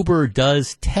 Now, Uber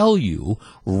does tell you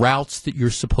routes that you're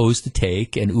supposed to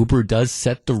take, and Uber does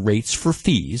set the rates for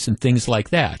fees and things like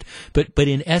that. But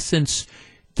in essence,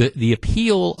 the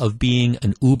appeal of being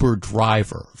an Uber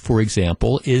driver, for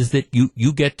example, is that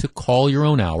you get to call your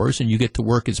own hours and you get to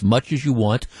work as much as you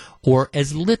want or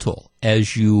as little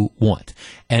as you want.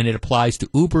 And it applies to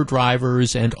Uber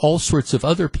drivers and all sorts of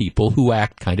other people who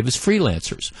act kind of as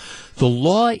freelancers. The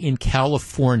law in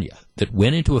California that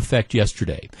went into effect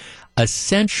yesterday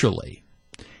essentially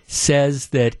says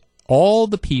that all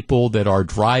the people that are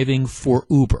driving for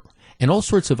Uber and all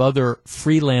sorts of other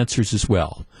freelancers as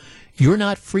well, you're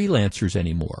not freelancers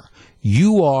anymore.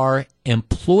 You are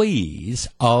employees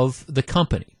of the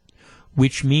company,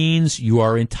 which means you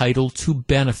are entitled to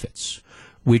benefits,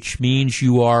 which means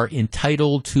you are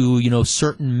entitled to,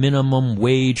 certain minimum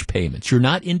wage payments. You're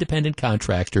not independent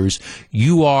contractors.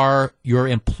 You are your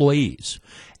employees.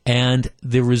 And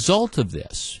the result of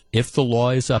this, if the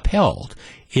law is upheld,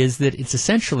 is that it's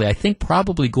essentially, I think,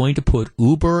 probably going to put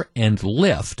Uber and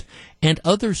Lyft and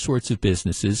other sorts of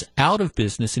businesses out of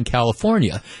business in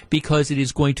California because it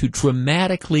is going to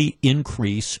dramatically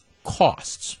increase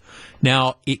costs.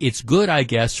 Now, it's good, I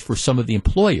guess, for some of the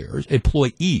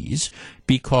employees,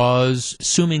 because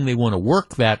assuming they want to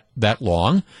work that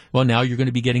long, well, now you're going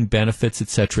to be getting benefits, et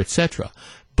cetera, et cetera.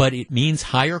 But it means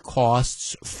higher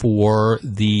costs for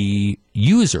the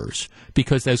users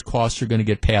because those costs are going to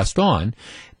get passed on.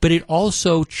 But it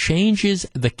also changes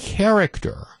the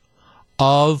character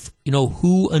of,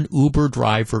 who an Uber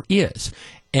driver is.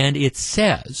 And it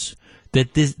says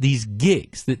that these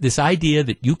gigs, this idea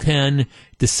that you can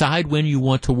decide when you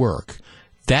want to work,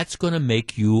 that's going to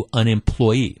make you an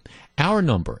employee. Our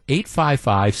number,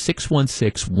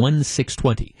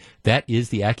 855-616-1620. That is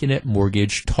the Accunet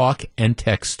Mortgage talk and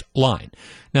text line.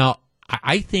 Now,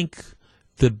 I think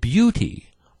the beauty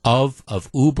of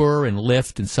Uber and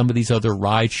Lyft and some of these other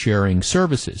ride-sharing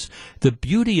services, the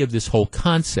beauty of this whole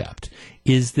concept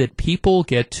is that people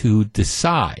get to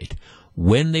decide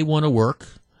when they want to work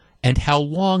and how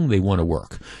long they want to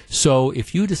work. So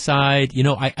if you decide,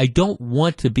 I don't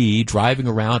want to be driving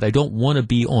around, I don't want to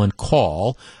be on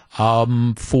call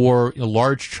for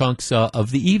large chunks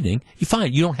of the evening, you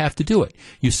find you don't have to do it.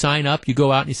 You sign up, you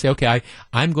go out and you say, okay,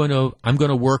 I'm going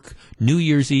to work New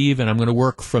Year's Eve and I'm going to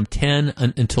work from 10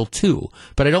 until 2,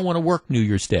 but I don't want to work New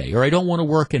Year's Day, or I don't want to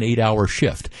work an 8-hour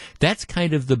shift. That's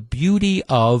kind of the beauty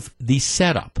of the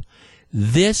setup.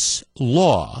 This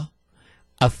law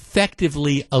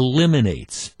effectively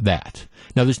eliminates that.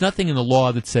 Now, there's nothing in the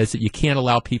law that says that you can't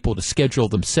allow people to schedule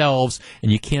themselves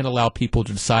and you can't allow people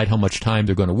to decide how much time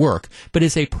they're going to work. But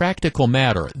as a practical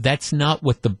matter, that's not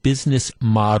what the business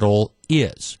model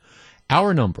is.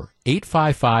 Our number,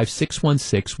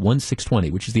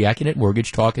 855-616-1620, which is the Accunet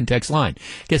Mortgage Talk and Text line.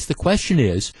 I guess the question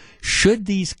is, should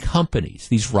these companies,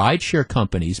 these rideshare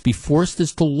companies, be forced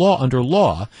as the law, under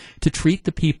law, to treat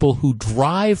the people who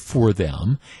drive for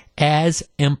them as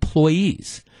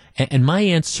employees? And my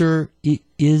answer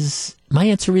is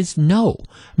no.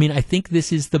 I mean, I think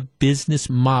this is the business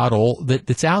model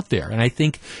that's out there. And I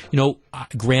think,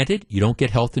 granted, you don't get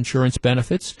health insurance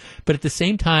benefits, but at the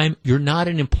same time, you're not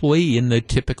an employee in the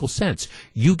typical sense.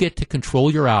 You get to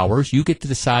control your hours. You get to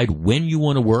decide when you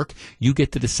want to work. You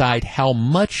get to decide how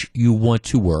much you want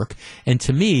to work. And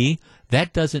to me,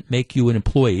 that doesn't make you an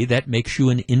employee. That makes you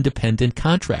an independent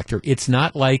contractor. It's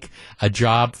not like a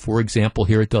job, for example,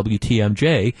 here at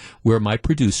WTMJ, where my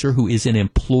producer, who is an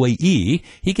employee,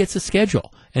 he gets a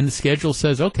schedule. And the schedule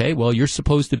says, okay, well, you're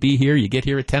supposed to be here. You get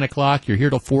here at 10 o'clock. You're here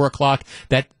till 4 o'clock.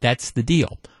 That's the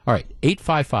deal. All right,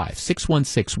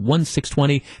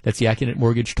 855-616-1620. That's the Accunet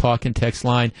Mortgage Talk and Text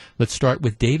line. Let's start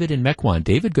with David in Mequon.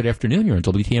 David, good afternoon. You're on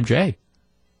WTMJ.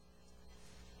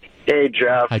 Hey,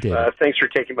 Jeff. Hi, David. Thanks for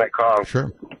taking my call.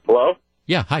 Sure. Hello?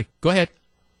 Yeah, hi. Go ahead.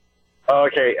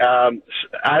 Okay. I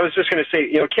was just going to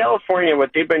say, California, what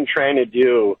they've been trying to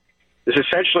do is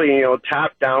essentially,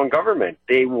 top-down government.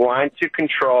 They want to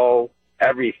control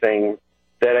everything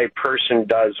that a person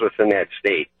does within that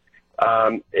state.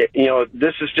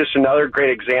 This is just another great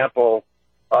example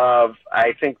of,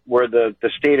 I think, where the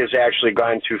state has actually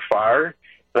gone too far.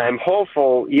 And I'm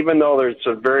hopeful, even though there's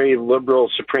a very liberal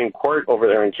Supreme Court over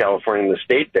there in California, in the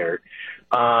state there,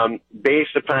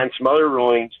 based upon some other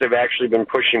rulings, they've actually been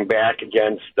pushing back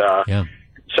against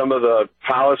some of the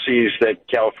policies that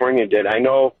California did. I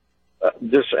know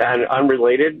this, and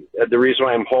unrelated, the reason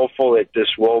why I'm hopeful that this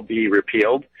will be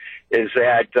repealed is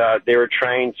that they were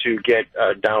trying to get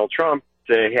Donald Trump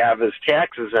to have his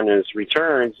taxes and his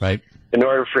returns in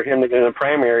order for him to get in the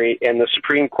primary. And the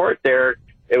Supreme Court there,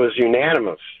 it was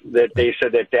unanimous that they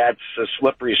said that that's a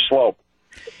slippery slope.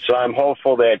 So I'm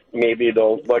hopeful that maybe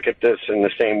they'll look at this in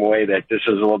the same way, that this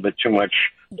is a little bit too much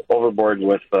overboard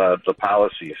with the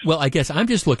policies. Well, I guess I'm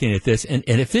just looking at this, and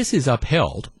if this is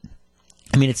upheld,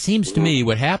 I mean, it seems to me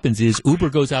what happens is Uber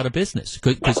goes out of business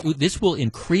because this will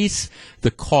increase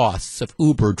the costs of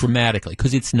Uber dramatically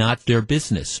because it's not their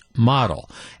business model.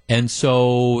 And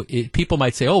so people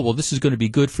might say, oh, well, this is going to be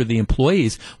good for the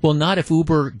employees. Well, not if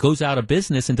Uber goes out of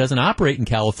business and doesn't operate in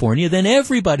California, then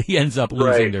everybody ends up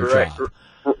losing their job.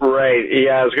 Right.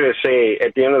 Yeah, I was going to say,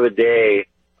 at the end of the day,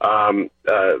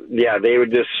 they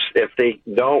would just, if they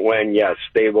don't win, yes,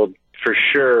 they will for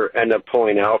sure end up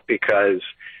pulling out because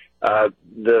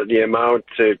the amount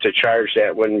to charge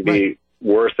that wouldn't be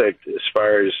worth it as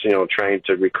far as trying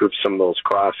to recoup some of those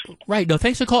costs. Right. No,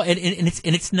 thanks for calling.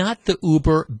 And it's not the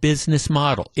Uber business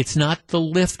model. It's not the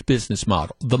Lyft business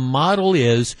model. The model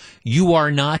is you are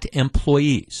not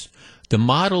employees. The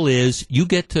model is you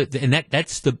get to, and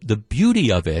that's the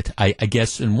beauty of it, I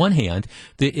guess, in one hand.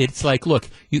 It's like, look,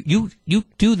 you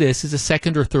do this as a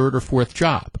second or third or fourth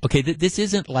job. Okay, this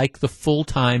isn't like the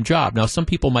full-time job. Now, some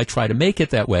people might try to make it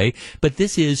that way, but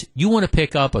this is, you want to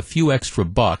pick up a few extra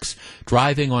bucks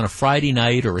driving on a Friday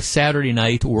night or a Saturday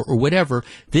night or whatever.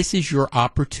 This is your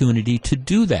opportunity to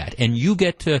do that. And you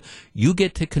get to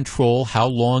control how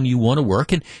long you want to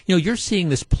work. And, you're seeing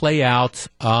this play out,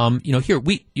 here,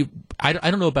 I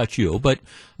don't know about you, but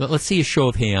let's see a show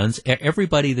of hands.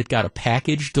 Everybody that got a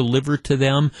package delivered to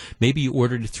them, maybe you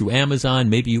ordered it through Amazon,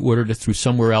 maybe you ordered it through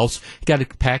somewhere else, got a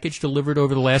package delivered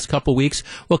over the last couple of weeks.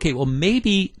 Okay, well,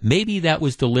 maybe that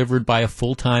was delivered by a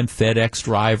full-time FedEx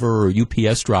driver or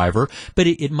UPS driver, but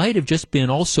it might have just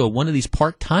been also one of these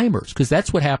part-timers, because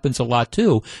that's what happens a lot,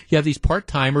 too. You have these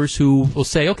part-timers who will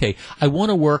say, okay, I want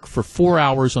to work for 4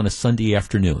 hours on a Sunday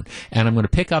afternoon, and I'm going to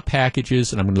pick up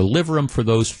packages, and I'm going to deliver them for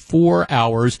those 4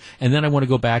 hours, and then I want to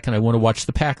go back and I want to watch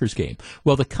the Packers game.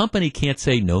 Well, the company can't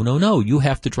say, no, you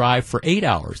have to drive for 8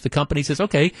 hours. The company says,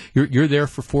 okay, you're there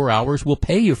for 4 hours, we'll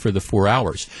pay you for the 4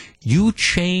 hours. You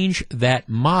change that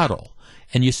model,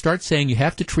 and you start saying you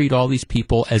have to treat all these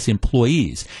people as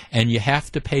employees, and you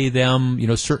have to pay them,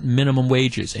 certain minimum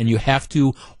wages, and you have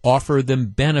to offer them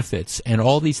benefits and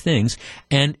all these things,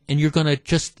 and you're going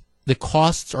to the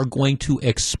costs are going to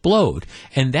explode.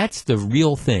 And that's the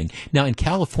real thing. Now, in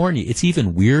California, it's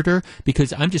even weirder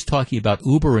because I'm just talking about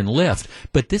Uber and Lyft,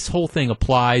 but this whole thing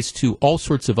applies to all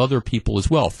sorts of other people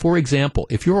as well. For example,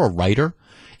 if you're a writer,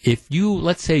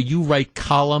 let's say you write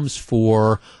columns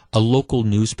for a local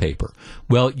newspaper,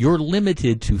 well, you're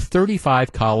limited to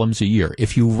 35 columns a year.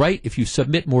 If you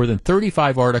submit more than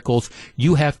 35 articles,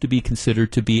 you have to be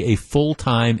considered to be a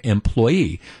full-time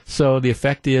employee. So the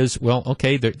effect is, well,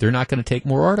 okay, they're not going to take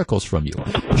more articles from you.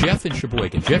 Jeff in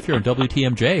Sheboygan. Jeff, you're on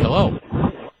WTMJ. Hello.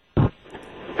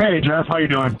 Hey, Jeff. How you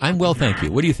doing? I'm well, thank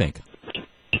you. What do you think?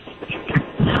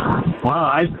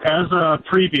 Well, as a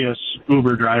previous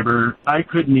Uber driver, I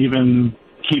couldn't even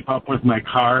keep up with my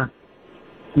car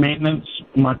maintenance,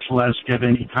 much less get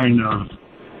any kind of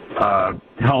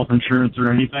health insurance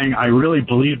or anything. I really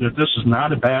believe that this is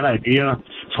not a bad idea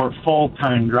for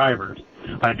full-time drivers.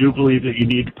 I do believe that you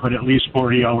need to put at least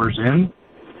 40 hours in,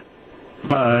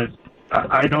 but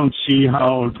I don't see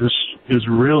how this is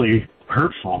really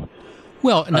hurtful.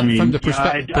 Well, from the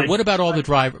perspective, but what about all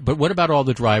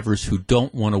the drivers who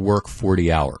don't want to work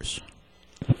 40 hours?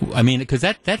 I mean, because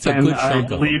that's a good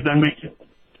chunk of it.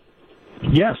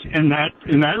 Yes, in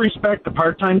that respect, the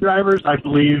part-time drivers, I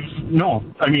believe, no.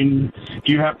 I mean,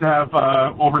 you have to have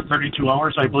over 32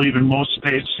 hours, I believe, in most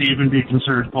states to even be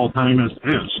considered full-time as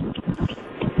it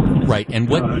is. Right, and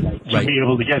what to be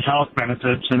able to get health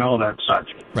benefits and all that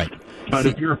such. Right. But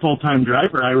if you're a full-time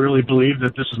driver, I really believe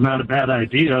that this is not a bad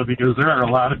idea because there are a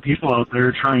lot of people out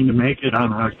there trying to make it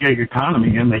on a gig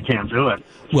economy, and they can't do it.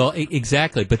 Well,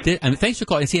 exactly. But thanks for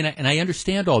calling. See, and I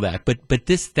understand all that. But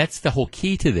that's the whole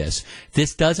key to this.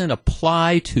 This doesn't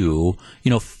apply to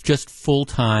just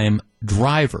full-time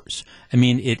drivers. I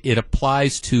mean, it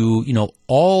applies to,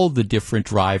 all the different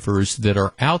drivers that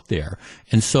are out there.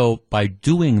 And so by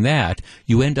doing that,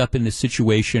 you end up in the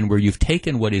situation where you've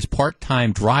taken what is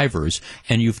part-time drivers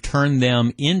and you've turned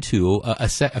them into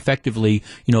effectively,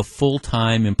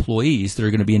 full-time employees that are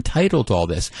going to be entitled to all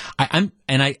this.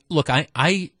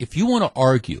 If you want to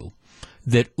argue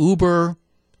that Uber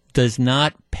does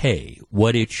not pay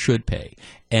what it should pay,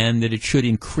 and that it should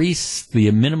increase the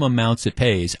minimum amounts it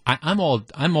pays, I'm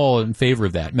all in favor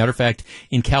of that. Matter of fact,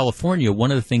 in California,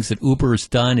 one of the things that Uber has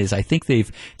done is I think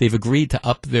they've agreed to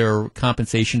up their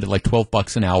compensation to like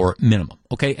 $12 an hour minimum.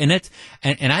 Okay, and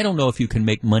I don't know if you can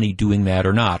make money doing that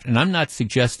or not. And I'm not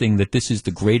suggesting that this is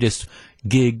the greatest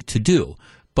gig to do.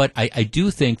 But I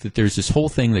do think that there's this whole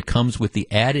thing that comes with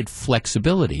the added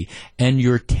flexibility, and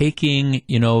you're taking,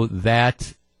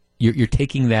 that. You're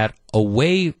taking that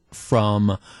away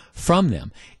from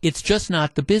them. It's just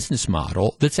not the business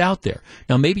model that's out there.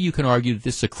 Now, maybe you can argue that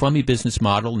this is a crummy business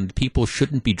model and people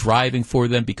shouldn't be driving for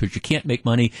them because you can't make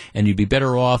money and you'd be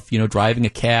better off, driving a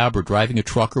cab or driving a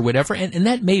truck or whatever. And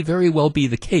that may very well be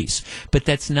the case. But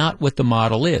that's not what the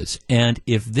model is. And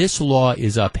if this law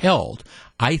is upheld,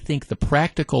 I think the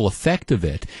practical effect of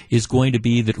it is going to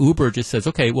be that Uber just says,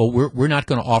 okay, well, we're not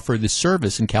going to offer this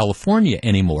service in California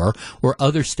anymore, or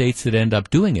other states that end up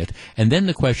doing it. And then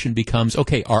the question becomes,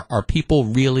 okay, are people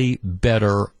really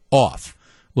better off?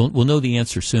 We'll know the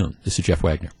answer soon. This is Jeff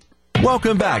Wagner.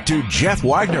 Welcome back to Jeff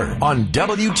Wagner on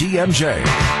WTMJ.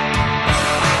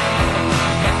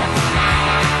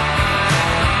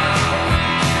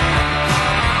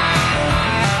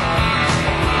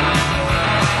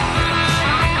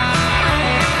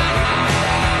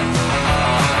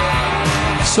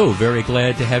 So very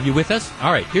glad to have you with us.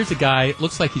 All right, here's a guy,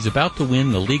 looks like he's about to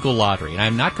win the legal lottery. And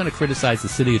I'm not going to criticize the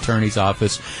city attorney's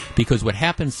office because what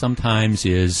happens sometimes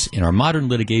is in our modern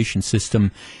litigation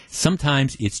system,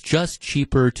 sometimes it's just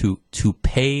cheaper to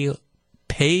pay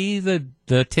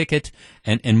the ticket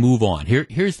and move on.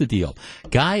 Here's the deal.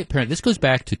 Guy, apparently, this goes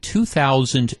back to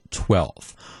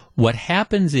 2012. What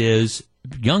happens is,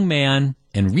 young man,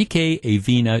 Enrique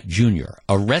Avina Jr.,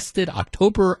 arrested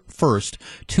October 1st,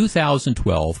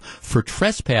 2012, for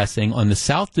trespassing on the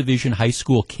South Division High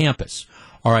School campus.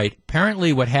 All right,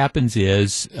 apparently what happens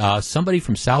is somebody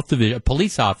from South Division, a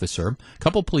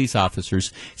couple police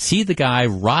officers, see the guy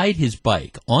ride his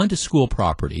bike onto school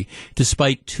property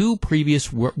despite two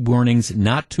previous warnings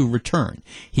not to return.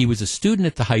 He was a student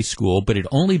at the high school, but had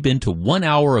only been to 1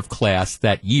 hour of class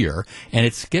that year and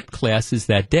had skipped classes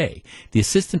that day. The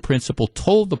assistant principal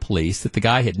told the police that the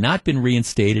guy had not been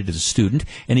reinstated as a student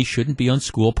and he shouldn't be on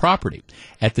school property.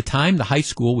 At the time, the high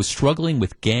school was struggling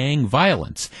with gang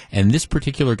violence, and this particular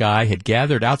particular guy had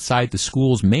gathered outside the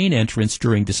school's main entrance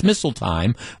during dismissal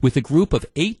time with a group of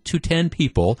 8 to 10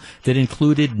 people that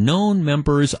included known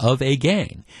members of a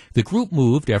gang. The group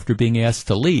moved after being asked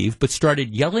to leave, but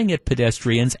started yelling at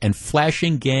pedestrians and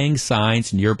flashing gang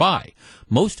signs nearby.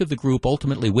 Most of the group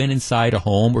ultimately went inside a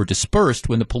home or dispersed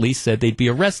when the police said they'd be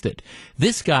arrested.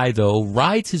 This guy, though,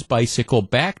 rides his bicycle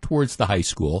back towards the high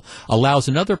school, allows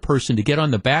another person to get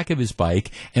on the back of his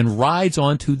bike, and rides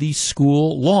onto the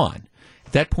school lawn.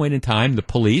 At that point in time, the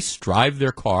police drive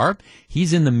their car.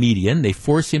 He's in the median. They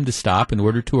force him to stop in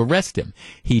order to arrest him.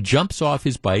 He jumps off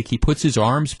his bike. He puts his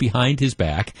arms behind his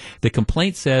back. The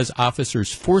complaint says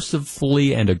officers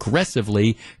forcefully and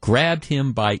aggressively grabbed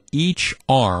him by each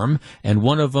arm, and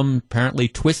one of them apparently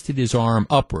twisted his arm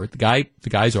upward. The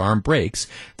guy's arm breaks.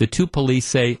 The two police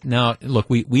say, "Now, look,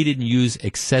 we didn't use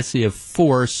excessive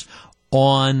force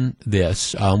on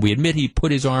this. We admit he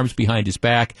put his arms behind his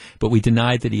back, but we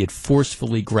denied that he had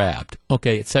forcefully grabbed."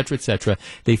 Okay, et cetera, et cetera.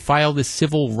 They filed a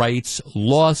civil rights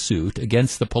lawsuit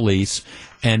against the police,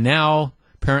 and now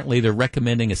apparently they're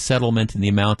recommending a settlement in the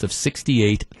amount of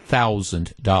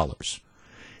 $68,000.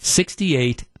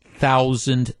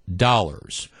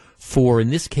 $68,000 for, in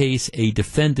this case, a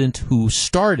defendant who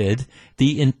started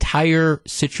the entire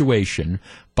situation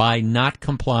by not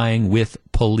complying with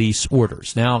police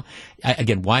orders. Now,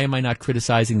 again, why am I not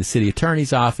criticizing the city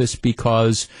attorney's office?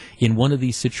 Because in one of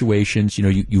these situations,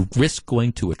 you risk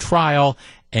going to a trial,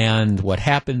 and what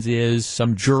happens is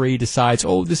some jury decides,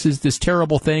 oh, this is this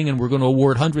terrible thing, and we're going to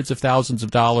award hundreds of thousands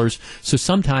of dollars. So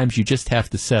sometimes you just have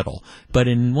to settle. But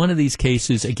in one of these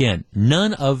cases, again,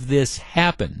 none of this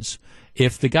happens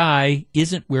if the guy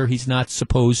isn't where he's not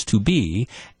supposed to be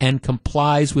and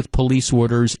complies with police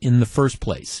orders in the first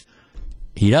place.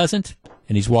 He doesn't,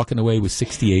 and he's walking away with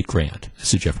 $68,000.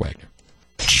 This is Jeff Wagner.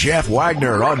 Jeff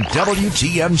Wagner on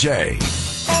WTMJ.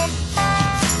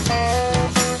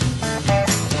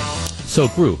 So,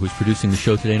 Brew, who's producing the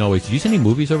show today and always, did you see any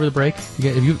movies over the break?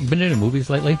 Have you been into movies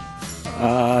lately?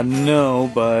 No,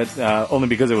 but only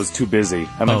because it was too busy.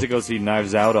 I meant to go see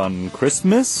Knives Out on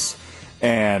Christmas,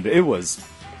 and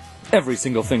every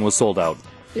single thing was sold out.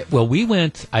 Yeah, well, we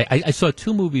went, I saw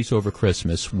 2 movies over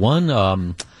Christmas. One,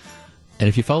 and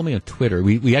if you follow me on Twitter,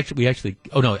 we actually,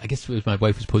 oh no, I guess it was my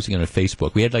wife was posting on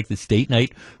Facebook. We had like this date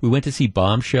night. We went to see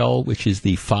Bombshell, which is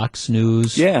the Fox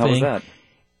News thing. How was that?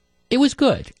 It was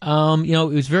good. It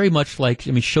was very much like,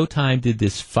 Showtime did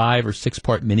this 5 or 6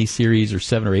 part miniseries or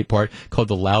 7 or 8 part called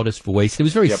The Loudest Voice. It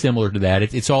was very similar to that.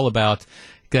 It's all about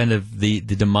kind of the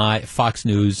demise, Fox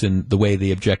News and the way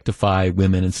they objectify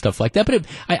women and stuff like that. But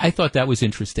I thought that was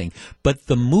interesting. But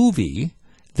the movie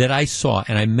that I saw,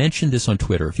 and I mentioned this on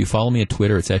Twitter. If you follow me on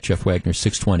Twitter, it's at Jeff Wagner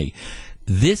 620.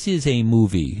 This is a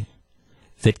movie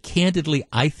that, candidly,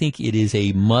 I think it is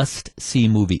a must-see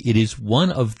movie. It is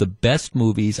one of the best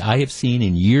movies I have seen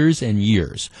in years and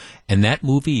years, and that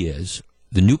movie is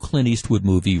the new Clint Eastwood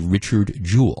movie, Richard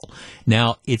Jewell.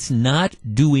 Now, it's not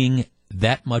doing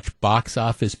that much box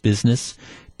office business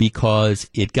because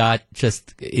it got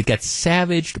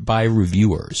savaged by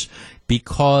reviewers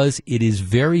because it is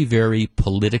very, very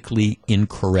politically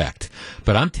incorrect.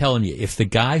 But I'm telling you, if the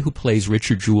guy who plays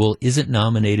Richard Jewell isn't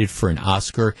nominated for an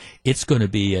Oscar, it's going to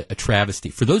be a travesty.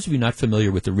 For those of you not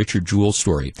familiar with the Richard Jewell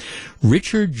story,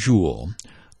 Richard Jewell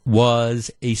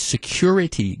was a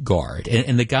security guard,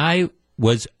 and the guy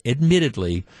was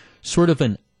admittedly sort of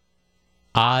an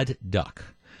odd duck.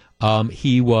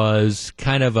 He was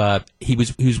kind of he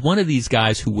was one of these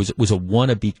guys who was a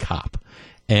wannabe cop.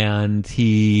 And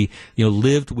he,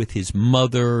 lived with his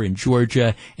mother in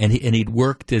Georgia, and he'd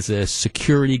worked as a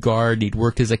security guard, and he'd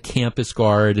worked as a campus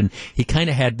guard, and he kind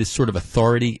of had this sort of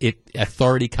authority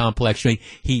complex.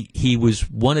 He was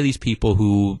one of these people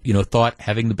who, thought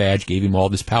having the badge gave him all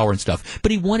this power and stuff,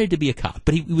 but he wanted to be a cop.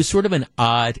 But he was sort of an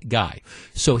odd guy.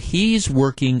 So he's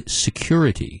working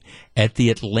security at the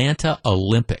Atlanta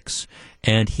Olympics.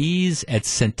 And he's at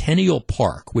Centennial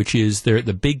Park, which is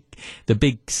the big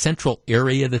central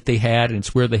area that they had, and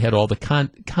it's where they had all the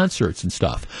concerts and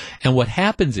stuff. And what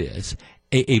happens is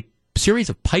a series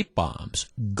of pipe bombs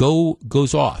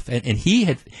goes off, and he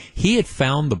had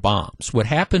found the bombs. What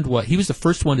happened was he was the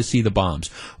first one to see the bombs.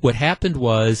 What happened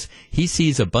was he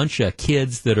sees a bunch of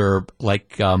kids that are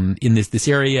like in this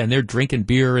area, and they're drinking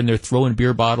beer and they're throwing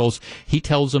beer bottles. He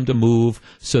tells them to move,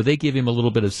 so they give him a little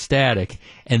bit of static,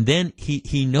 and then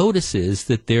he notices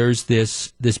that there's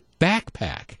this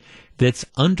backpack that's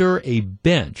under a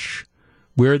bench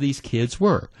where these kids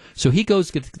were. So he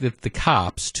goes to get the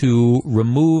cops to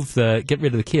get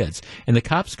rid of the kids. And the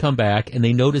cops come back and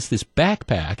they notice this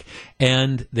backpack,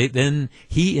 and then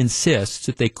he insists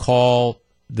that they call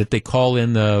they call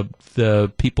in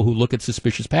the people who look at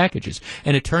suspicious packages.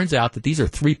 And it turns out that these are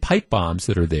 3 pipe bombs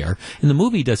that are there. And the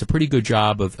movie does a pretty good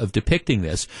job of depicting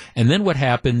this. And then what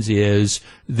happens is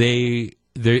they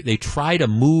try to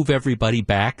move everybody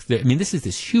back. I mean, this is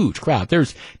this huge crowd.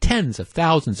 There's tens of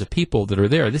thousands of people that are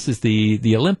there. This is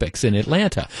the Olympics in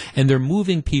Atlanta. And they're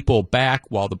moving people back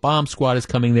while the bomb squad is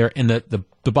coming there, and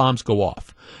the bombs go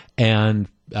off. And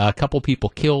a couple people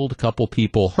killed, a couple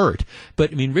people hurt.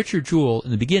 But, I mean, Richard Jewell,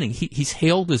 in the beginning, he's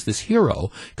hailed as this hero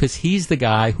because he's the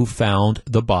guy who found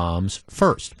the bombs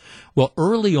first. Well,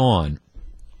 early on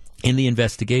in the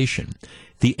investigation,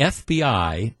 the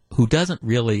FBI, who doesn't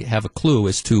really have a clue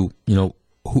as to,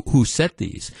 who set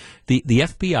these, the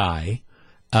FBI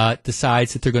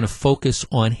decides that they're going to focus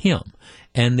on him.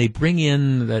 And they bring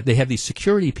in, they have these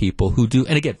security people who do,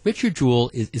 and again, Richard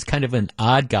Jewell is kind of an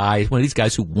odd guy. He's one of these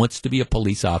guys who wants to be a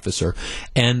police officer.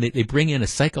 And they bring in a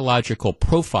psychological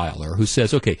profiler who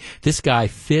says, okay, this guy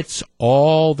fits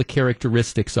all the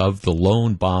characteristics of the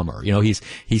lone bomber.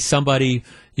 He's somebody,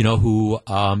 who,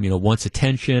 wants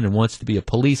attention and wants to be a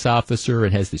police officer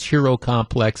and has this hero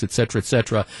complex, et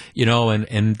cetera,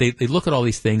 and they look at all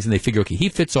these things and they figure, okay, he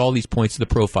fits all these points of the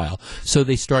profile. So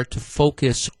they start to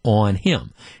focus on him.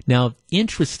 Now,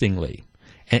 interestingly,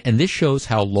 and this shows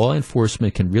how law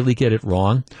enforcement can really get it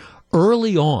wrong,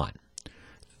 early on,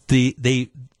 this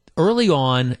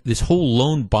whole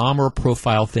lone bomber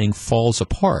profile thing falls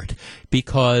apart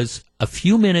because a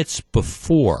few minutes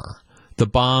before the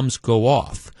bombs go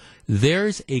off,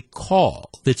 there's a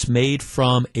call that's made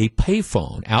from a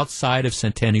payphone outside of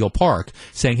Centennial Park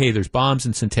saying, hey, there's bombs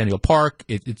in Centennial Park.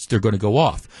 They're going to go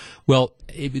off. Well,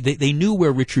 they knew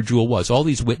where Richard Jewell was. All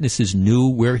these witnesses knew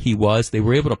where he was. They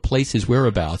were able to place his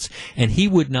whereabouts, and he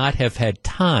would not have had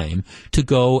time to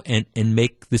go and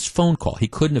make this phone call. He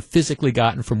couldn't have physically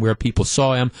gotten from where people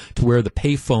saw him to where the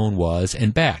payphone was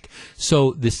and back.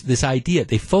 So this idea,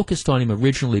 they focused on him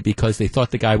originally because they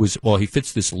thought the guy was, he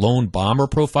fits this lone bomber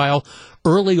profile.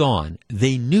 Early on,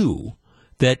 they knew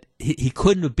that he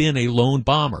couldn't have been a lone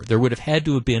bomber. There would have had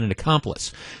to have been an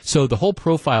accomplice. So the whole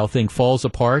profile thing falls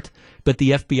apart, but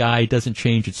the FBI doesn't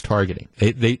change its targeting.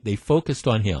 They focused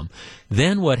on him.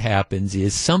 Then what happens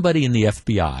is somebody in the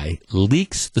FBI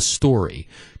leaks the story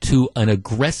to an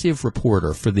aggressive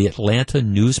reporter for the Atlanta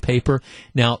newspaper.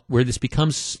 Now, where this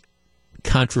becomes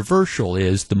controversial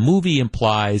is the movie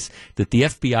implies that the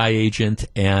FBI agent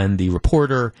and the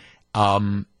reporter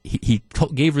he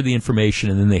gave her the information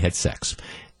and then they had sex.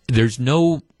 There's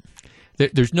no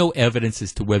evidence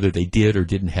as to whether they did or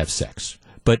didn't have sex.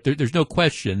 But there's no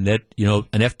question that,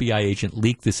 an FBI agent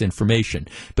leaked this information.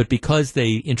 But because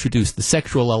they introduced the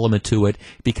sexual element to it,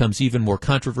 it becomes even more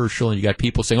controversial, and you got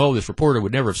people saying, this reporter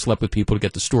would never have slept with people to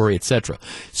get the story, etc.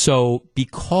 So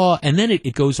and then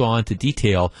it goes on to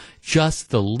detail just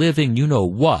the living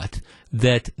you-know-what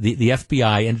that the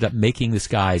FBI ended up making this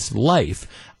guy's life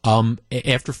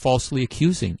after falsely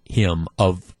accusing him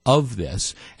of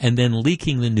this and then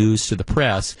leaking the news to the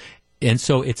press. And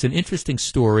so it's an interesting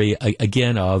story,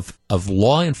 again, of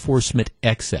law enforcement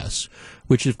excess,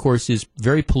 which, of course, is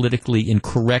very politically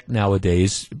incorrect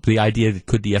nowadays, the idea that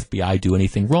could the FBI do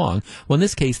anything wrong? Well, in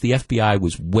this case, the FBI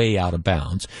was way out of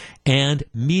bounds. And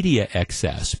media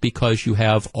excess, because you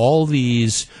have all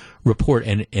these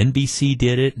and NBC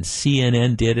did it, and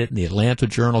CNN did it, and the Atlanta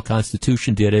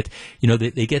Journal-Constitution did it.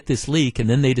 They get this leak, and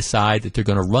then they decide that they're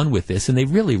going to run with this, and they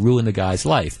really ruin the guy's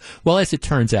life. Well, as it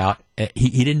turns out,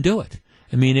 he didn't do it.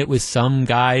 I mean, it was some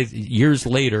guy years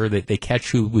later that they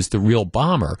catch who was the real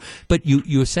bomber, but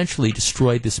you essentially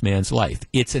destroyed this man's life.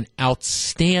 It's an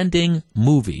outstanding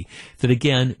movie that,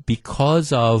 again,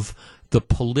 because of the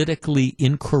politically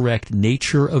incorrect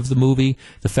nature of the movie,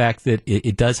 the fact that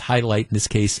it does highlight, in this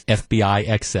case, FBI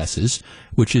excesses,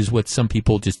 which is what some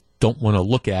people just don't want to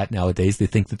look at nowadays. They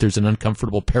think that there's an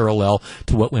uncomfortable parallel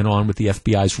to what went on with the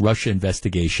FBI's Russia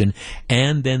investigation,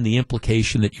 and then the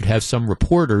implication that you'd have some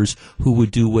reporters who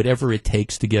would do whatever it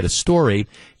takes to get a story.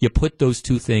 You put those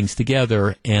two things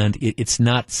together, and it's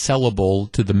not sellable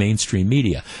to the mainstream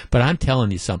media. But I'm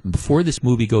telling you something, before this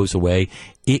movie goes away,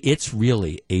 it's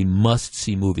really a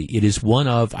must-see movie. It is one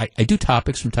of, I do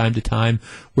topics from time to time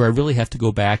where I really have to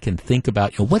go back and think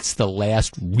about, what's the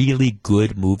last really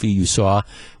good movie you saw?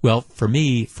 Well, for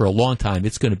me, for a long time,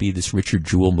 it's going to be this Richard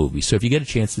Jewell movie. So if you get a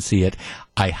chance to see it,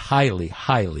 I highly,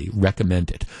 highly recommend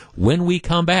it. When we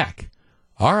come back,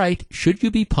 all right, should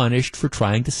you be punished for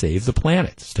trying to save the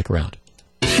planet? Stick around.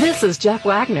 This is Jeff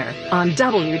Wagner on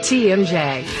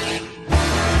WTMJ.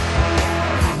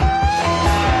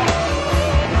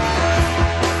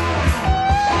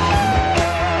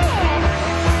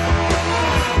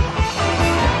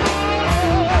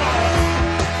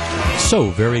 So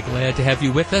very glad to have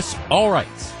you with us. All right.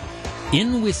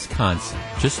 In Wisconsin,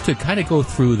 just to kind of go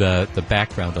through the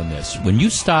background on this, when you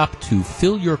stop to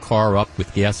fill your car up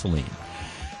with gasoline,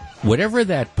 whatever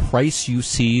that price you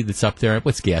see that's up there,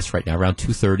 what's gas right now, around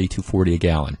 $2.30, $2.40 a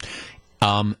gallon,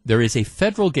 there is a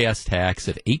federal gas tax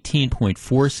of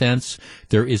 18.4 cents.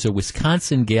 There is a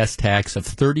Wisconsin gas tax of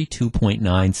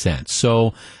 32.9 cents.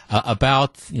 So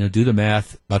about, do the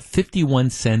math, about 51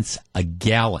 cents a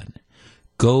gallon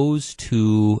goes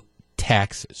to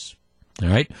taxes. All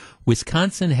right.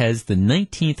 Wisconsin has the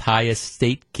 19th highest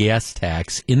state gas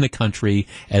tax in the country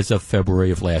as of February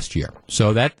of last year.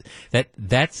 So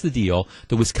that's the deal.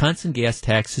 The Wisconsin gas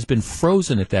tax has been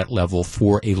frozen at that level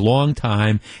for a long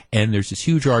time, and there's this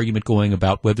huge argument going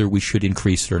about whether we should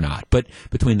increase it or not. But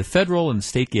between the federal and the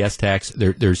state gas tax,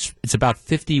 it's about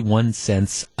 51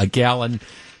 cents a gallon,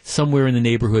 somewhere in the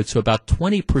neighborhood. So about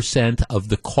 20% of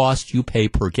the cost you pay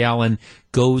per gallon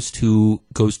goes to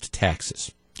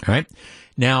taxes. All right.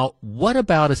 Now, what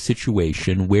about a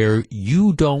situation where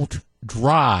you don't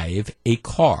drive a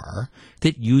car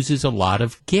that uses a lot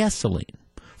of gasoline?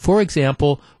 For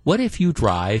example, what if you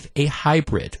drive a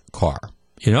hybrid car?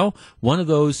 One of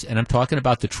those, and I'm talking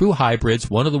about the true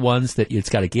hybrids, one of the ones that it's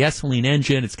got a gasoline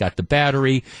engine, it's got the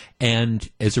battery, and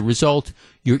as a result,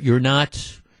 you're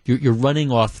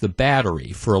running off the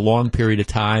battery for a long period of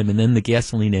time, and then the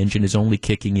gasoline engine is only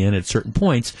kicking in at certain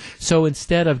points. So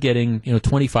instead of getting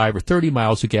 25 or 30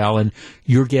 miles a gallon,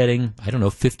 you're getting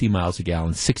 50 miles a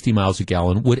gallon, 60 miles a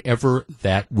gallon, whatever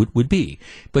that would be.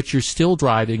 But you're still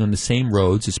driving on the same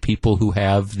roads as people who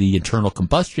have the internal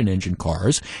combustion engine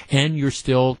cars, and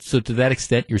so to that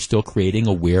extent, you're still creating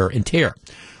a wear and tear.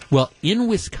 Well, in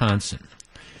Wisconsin,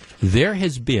 there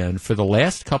has been, for the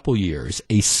last couple years,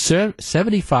 a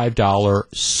 $75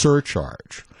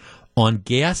 surcharge on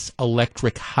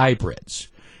gas-electric hybrids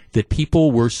that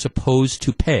people were supposed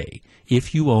to pay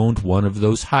if you owned one of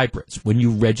those hybrids when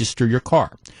you register your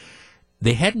car.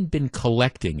 They hadn't been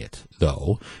collecting it,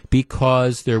 though,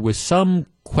 because there was some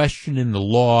question in the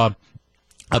law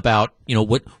about,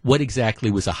 what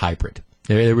exactly was a hybrid.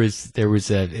 There was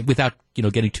without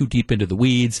getting too deep into the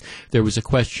weeds, there was a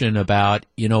question about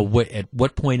at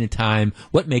what point in time,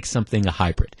 what makes something a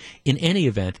hybrid. In any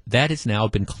event, that has now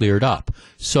been cleared up.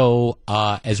 So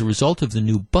as a result of the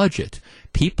new budget,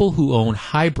 people who own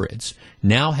hybrids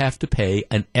now have to pay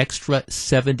an extra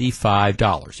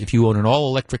 $75. If you own an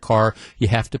all-electric car, you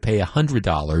have to pay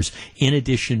 $100 in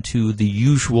addition to the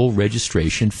usual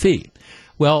registration fee.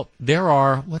 Well,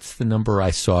 what's the number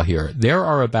I saw here? There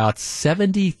are about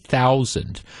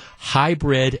 70,000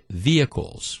 hybrid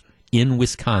vehicles in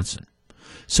Wisconsin.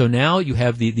 So now you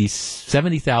have these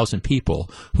 70,000 people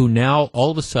who now all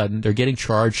of a sudden they're getting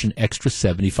charged an extra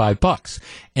 $75.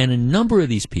 And a number of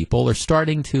these people are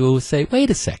starting to say, wait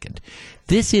a second,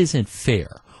 this isn't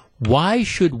fair. Why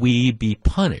should we be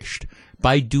punished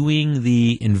by doing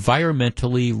the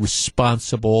environmentally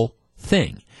responsible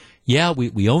thing? Yeah,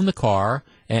 we own the car,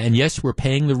 and yes, we're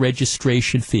paying the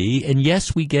registration fee, and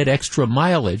yes, we get extra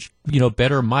mileage,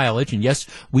 better mileage, and yes,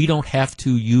 we don't have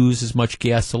to use as much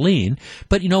gasoline,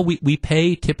 but, we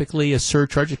pay typically a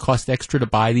surcharge. It costs extra to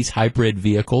buy these hybrid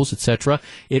vehicles, etc.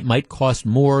 It might cost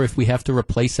more if we have to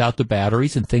replace out the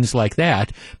batteries and things like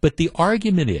that, but the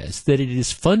argument is that it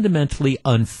is fundamentally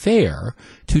unfair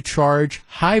to charge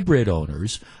hybrid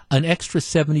owners an extra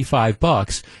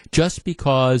 $75 just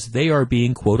because they are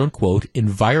being, quote unquote,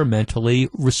 environmentally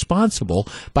responsible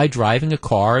by driving a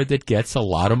car that gets a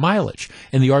lot of mileage.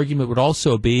 And the argument would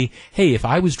also be, hey, if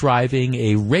I was driving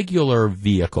a regular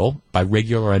vehicle, by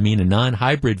regular I mean a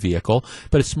non-hybrid vehicle,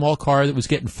 but a small car that was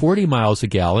getting 40 miles a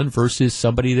gallon versus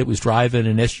somebody that was driving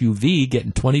an SUV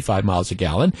getting 25 miles a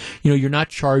gallon, you're not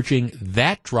charging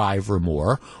that driver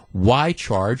more. Why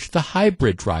charge the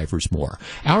hybrid drivers more?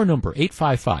 Our number,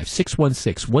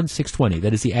 855-616-1620.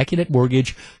 That is the Accunet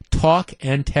Mortgage talk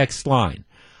and text line.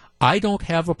 I don't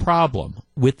have a problem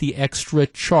with the extra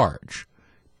charge.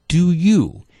 Do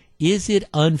you? Is it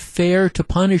unfair to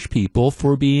punish people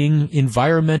for being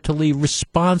environmentally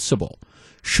responsible?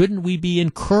 Shouldn't we be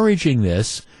encouraging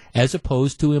this as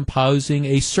opposed to imposing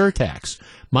a surtax?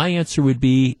 My answer would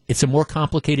be it's a more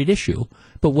complicated issue,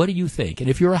 but what do you think? And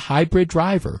if you're a hybrid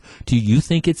driver, do you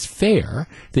think it's fair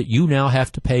that you now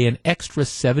have to pay an extra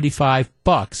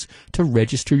 $75 to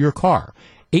register your car?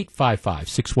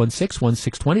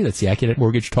 855-616-1620. That's the Accunet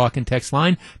Mortgage talk and text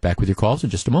line. Back with your calls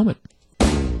in just a moment.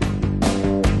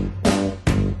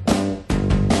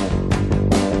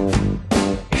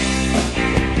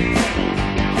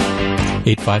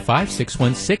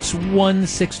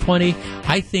 855-616-1620.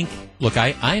 I think, look,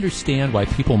 I understand why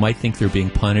people might think they're being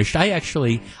punished. I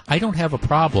don't have a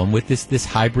problem with this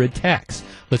hybrid tax.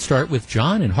 Let's start with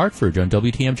John in Hartford on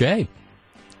WTMJ.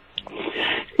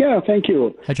 Yeah, thank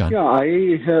you. Hi, John.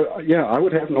 Yeah, I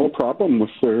would have no problem with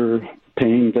their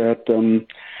paying that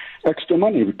extra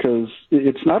money because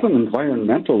it's not an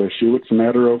environmental issue. It's a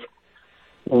matter of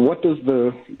what does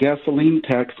the gasoline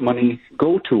tax money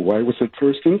go to? Why was it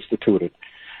first instituted?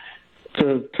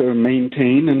 To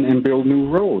maintain and build new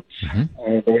roads.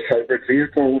 Mm-hmm. Those hybrid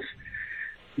vehicles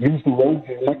use the roads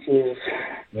as much as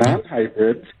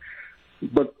non-hybrids,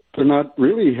 but they're not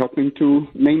really helping to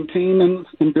maintain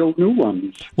and build new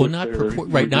ones. Well, not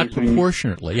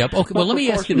proportionately. Yep. Okay. Well, let me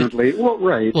ask you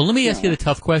the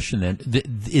tough question then.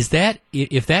 Is that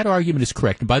if that argument is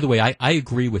correct? And by the way, I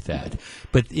agree with that.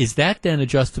 But is that then a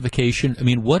justification? I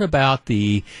mean, what about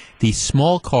the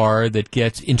small car that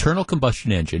gets internal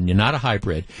combustion engine, you're not a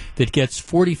hybrid, that gets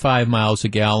 45 miles a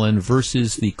gallon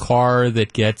versus the car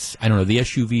that gets, I don't know, the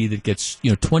SUV that gets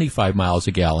 25 miles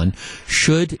a gallon?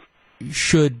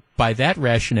 Should, by that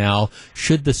rationale,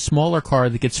 should the smaller car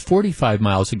that gets 45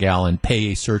 miles a gallon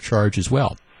pay a surcharge as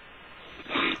well?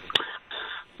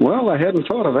 Well, I hadn't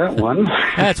thought of that one.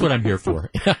 That's what I'm here for.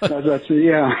 Yeah.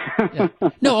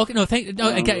 No, okay, no, thank.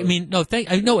 No, I mean, no,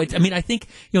 thank. I know it. I mean, I think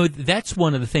that's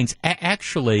one of the things.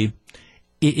 Actually,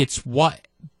 it's what.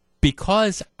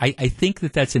 Because I think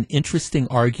that's an interesting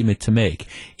argument to make.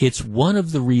 It's one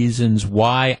of the reasons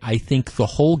why I think the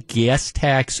whole gas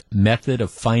tax method of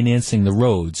financing the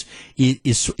roads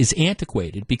is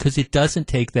antiquated because it doesn't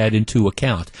take that into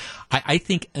account. I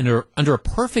think in a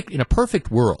perfect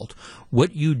world,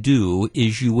 what you do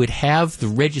is you would have the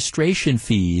registration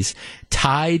fees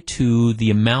tied to the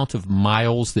amount of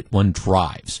miles that one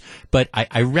drives. But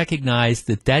I recognize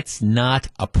that that's not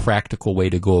a practical way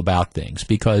to go about things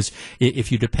because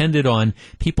if you depended on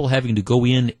people having to go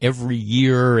in every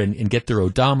year and get their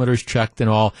odometers checked and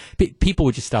all, people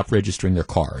would just stop registering their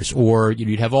cars or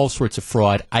you'd have all sorts of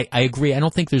fraud. I agree. I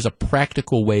don't think there's a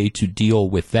practical way to deal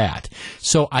with that.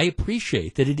 So I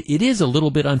appreciate that it is a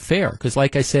little bit unfair because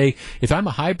like I say, if I'm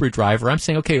a hybrid driver, I'm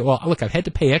saying, okay, well, look, I've had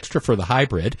to pay extra for the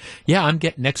hybrid. Yeah, I'm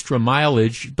getting extra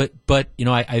mileage, but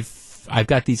I've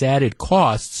got these added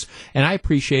costs, and I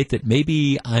appreciate that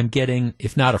maybe I'm getting,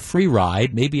 if not a free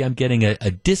ride, maybe I'm getting a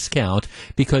discount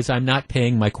because I'm not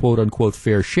paying my quote-unquote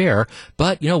fair share.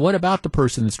 But, what about the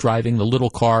person that's driving the little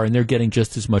car and they're getting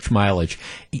just as much mileage?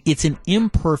 It's an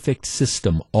imperfect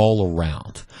system all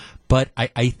around. But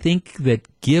I think that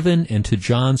given, and to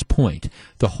John's point,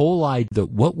 the whole idea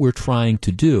that what we're trying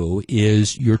to do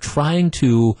is you're trying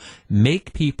to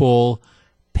make people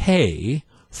pay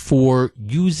for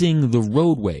using the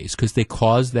roadways because they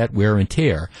cause that wear and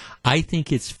tear. I think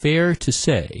it's fair to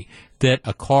say that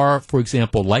a car, for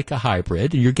example, like a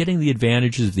hybrid, and you're getting the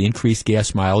advantages of the increased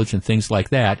gas mileage and things like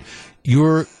that,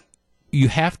 you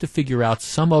have to figure out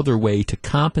some other way to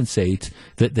compensate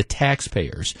the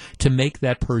taxpayers to make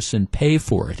that person pay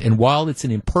for it. And while it's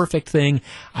an imperfect thing,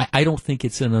 I don't think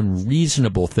it's an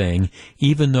unreasonable thing,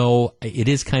 even though it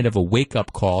is kind of a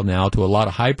wake-up call now to a lot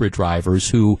of hybrid drivers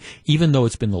who, even though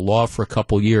it's been the law for a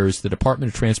couple years, the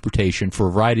Department of Transportation, for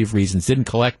a variety of reasons, didn't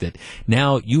collect it.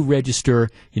 Now you register,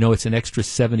 it's an extra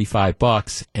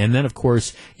 $75. And then, of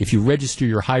course, if you register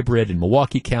your hybrid in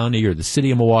Milwaukee County or the city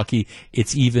of Milwaukee,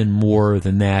 it's even more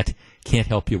than that. Can't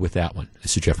help you with that one.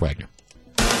 This is Jeff Wagner.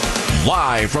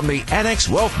 Live from the Annex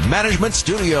Wealth Management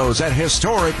Studios at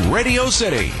historic Radio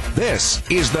City, this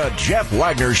is the Jeff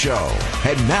Wagner Show.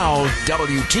 And now,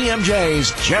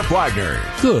 WTMJ's Jeff Wagner.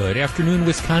 Good afternoon,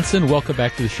 Wisconsin. Welcome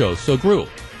back to the show. So, Gru,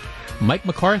 Mike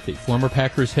McCarthy, former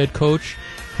Packers head coach,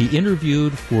 he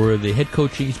interviewed for the head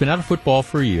coaching. He's been out of football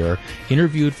for a year,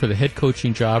 interviewed for the head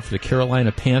coaching job for the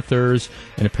Carolina Panthers,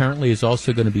 and apparently is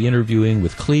also going to be interviewing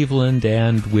with Cleveland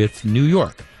and with New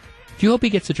York. Do you hope he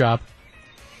gets a job?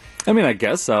 I mean, I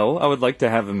guess so. I would like to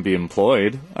have him be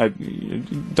employed.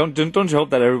 Don't you hope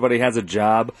that everybody has a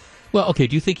job? Well, okay,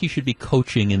 do you think he should be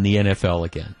coaching in the NFL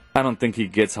again? I don't think he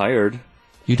gets hired.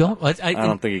 You don't? I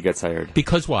don't think he gets hired.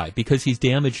 Because why? Because he's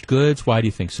damaged goods? Why do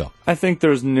you think so? I think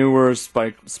there's newer,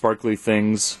 sparkly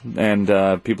things, and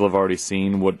people have already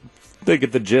seen what they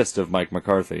get the gist of Mike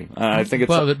McCarthy. I think it's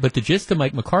but the gist of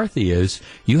Mike McCarthy is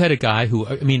you had a guy who,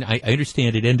 I mean, I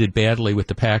understand it ended badly with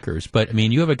the Packers, but I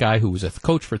mean, you have a guy who was a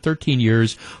coach for 13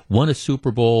 years, won a Super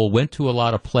Bowl, went to a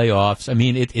lot of playoffs. I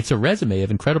mean, it's a resume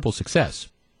of incredible success.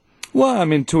 Well, I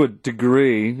mean, to a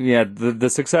degree, yeah. The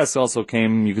success also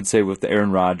came, you could say, with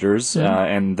Aaron Rodgers,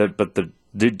 but the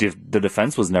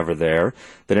defense was never there.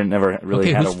 They didn't never really.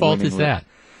 Okay, had whose fault is that?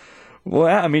 Well,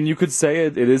 I mean, you could say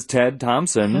it is Ted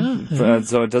Thompson,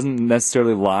 so it doesn't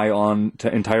necessarily lie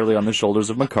entirely on the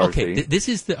shoulders of McCarthy. Okay, this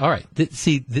is all right. This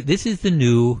is the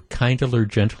new kindler,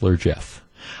 gentler Jeff.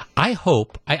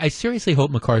 I seriously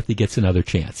hope McCarthy gets another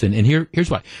chance. And here's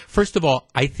why. First of all,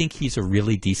 I think he's a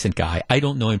really decent guy. I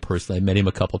don't know him personally. I met him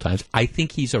a couple times. I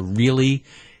think he's a really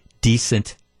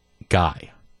decent guy.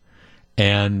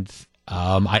 And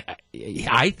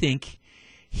I think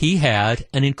he had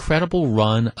an incredible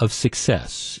run of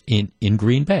success in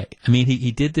Green Bay. I mean,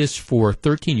 he did this for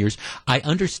 13 years. I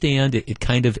understand it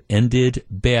kind of ended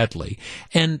badly.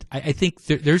 And I think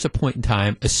there's a point in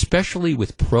time, especially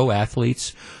with pro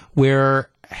athletes, where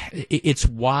it's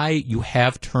why you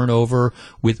have turnover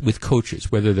with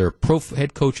coaches, whether they're pro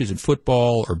head coaches in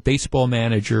football or baseball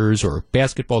managers or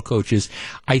basketball coaches.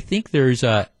 I think there's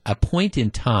a point in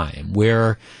time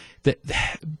where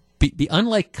be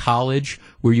unlike college,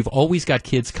 where you've always got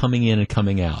kids coming in and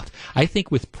coming out. I think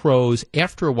with pros,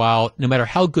 after a while, no matter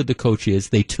how good the coach is,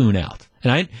 they tune out.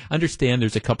 And I understand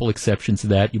there's a couple exceptions to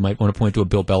that. You might want to point to a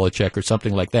Bill Belichick or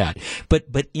something like that. But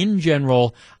in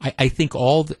general, I think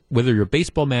whether you're a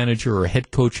baseball manager or a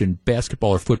head coach in basketball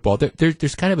or football,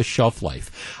 there's kind of a shelf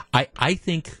life. I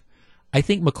think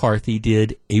McCarthy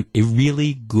did a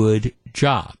really good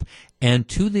job. And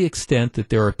to the extent that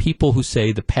there are people who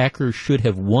say the Packers should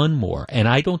have won more, and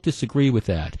I don't disagree with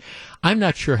that, I'm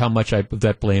not sure how much of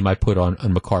that blame I put on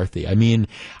McCarthy. I mean,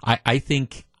 I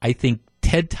think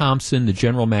Ted Thompson, the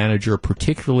general manager,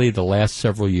 particularly the last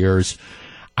several years,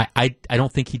 I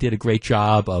don't think he did a great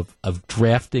job of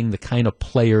drafting the kind of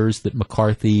players that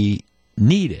McCarthy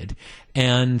needed.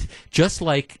 And just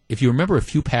like, if you remember a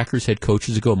few Packers head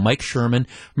coaches ago, Mike Sherman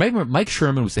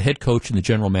was the head coach and the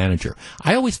general manager.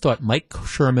 I always thought Mike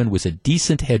Sherman was a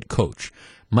decent head coach.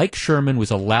 Mike Sherman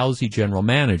was a lousy general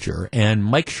manager, and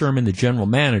Mike Sherman, the general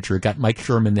manager, got Mike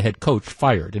Sherman, the head coach,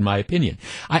 fired, in my opinion.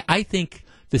 I think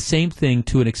the same thing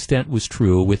to an extent was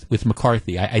true with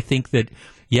McCarthy. I think that,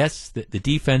 yes, the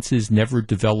defenses never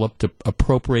developed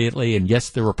appropriately, and yes,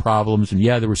 there were problems, and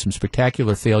yeah, there were some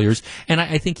spectacular failures, and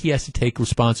I think he has to take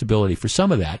responsibility for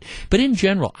some of that. But in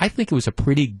general, I think it was a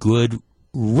pretty good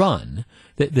run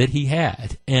that he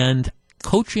had. And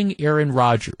coaching Aaron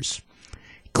Rodgers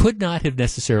could not have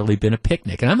necessarily been a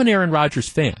picnic. And I'm an Aaron Rodgers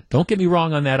fan. Don't get me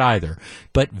wrong on that either.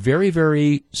 But very,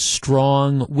 very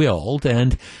strong-willed.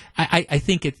 And I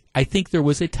think there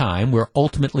was a time where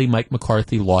ultimately Mike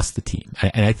McCarthy lost the team.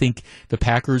 And I think the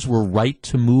Packers were right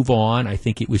to move on. I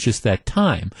think it was just that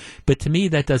time. But to me,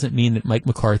 that doesn't mean that Mike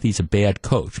McCarthy's a bad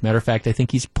coach. Matter of fact, I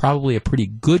think he's probably a pretty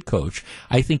good coach.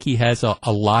 I think he has a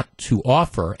lot to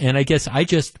offer. And I guess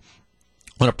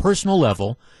on a personal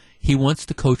level, he wants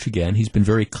to coach again. He's been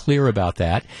very clear about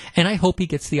that, and I hope he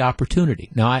gets the opportunity.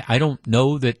 Now, I don't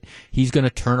know that he's going to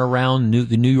turn around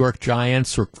the New York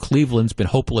Giants, or Cleveland's been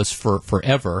hopeless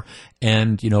forever.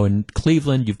 And, in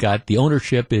Cleveland, you've got the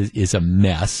ownership is a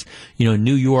mess. In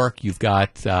New York, you've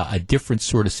got a different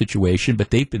sort of situation, but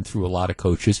they've been through a lot of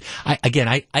coaches. I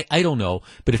don't know,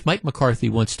 but if Mike McCarthy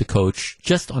wants to coach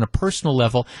just on a personal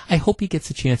level, I hope he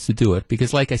gets a chance to do it,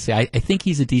 because like I say, I think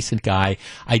he's a decent guy.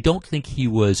 I don't think he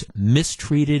was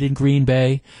mistreated in Green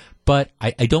Bay, but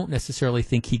I don't necessarily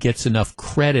think he gets enough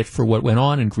credit for what went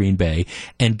on in Green Bay.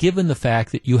 And given the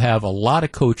fact that you have a lot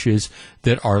of coaches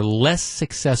that are less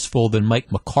successful than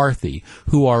Mike McCarthy,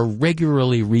 who are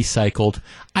regularly recycled,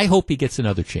 I hope he gets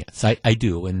another chance. I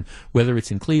do. And whether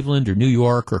it's in Cleveland or New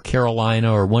York or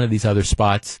Carolina or one of these other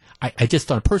spots, I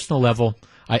just, on a personal level,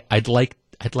 I'd like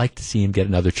to see him get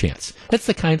another chance. That's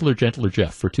the kindler, gentler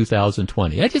Jeff for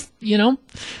 2020. I think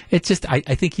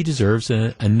he deserves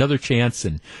another chance,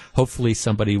 and hopefully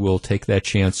somebody will take that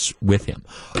chance with him.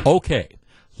 Okay,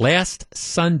 last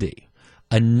Sunday,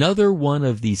 another one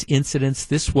of these incidents.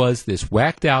 This was this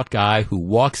whacked out guy who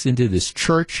walks into this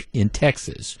church in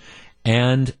Texas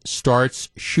and starts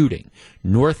shooting.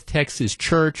 North Texas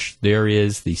Church, there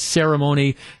is the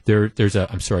ceremony. There's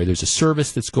a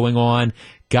service that's going on.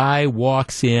 Guy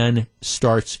walks in,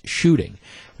 starts shooting.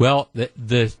 Well,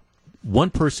 the one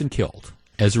person killed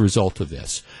as a result of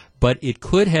this, but it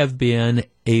could have been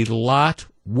a lot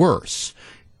worse,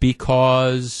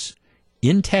 because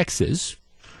in Texas,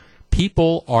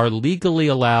 people are legally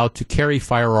allowed to carry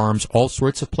firearms all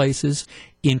sorts of places,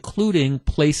 including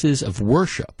places of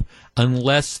worship,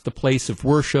 unless the place of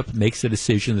worship makes a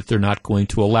decision that they're not going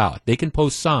to allow it. They can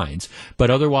post signs, but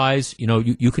otherwise,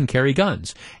 you can carry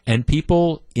guns. And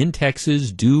people in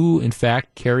Texas do, in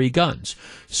fact, carry guns.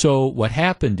 So what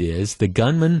happened is the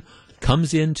gunman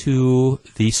comes into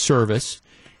the service,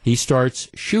 he starts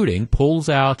shooting, pulls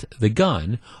out the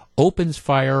gun, opens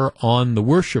fire on the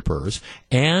worshipers,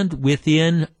 and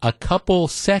within a couple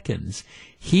seconds,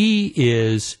 he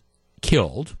is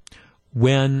killed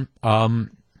when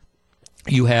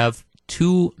you have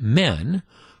two men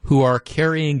who are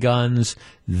carrying guns.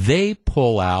 They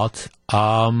pull out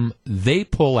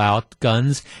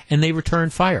guns and they return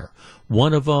fire.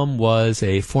 One of them was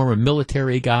a former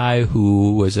military guy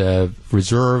who was a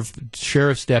reserve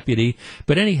sheriff's deputy.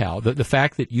 But anyhow, the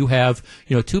fact that you have,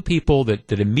 two people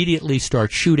that immediately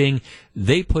start shooting,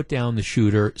 they put down the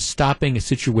shooter, stopping a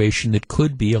situation that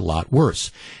could be a lot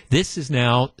worse. This has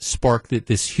now sparked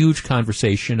this huge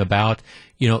conversation about,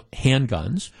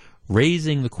 handguns,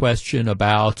 raising the question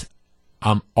about,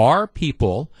 are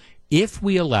people, if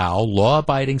we allow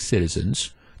law-abiding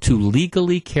citizens to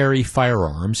legally carry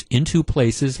firearms into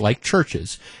places like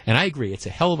churches, and I agree, it's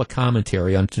a hell of a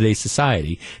commentary on today's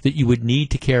society that you would need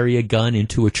to carry a gun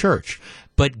into a church.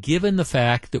 But given the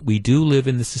fact that we do live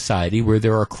in the society where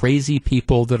there are crazy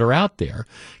people that are out there,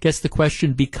 I guess the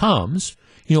question becomes,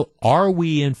 are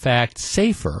we in fact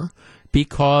safer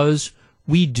because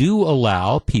we do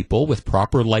allow people with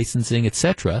proper licensing,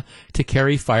 etc., to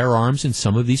carry firearms in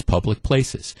some of these public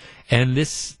places? And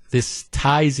this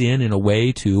ties in a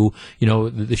way to,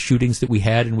 the shootings that we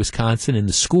had in Wisconsin in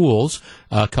the schools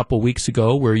a couple weeks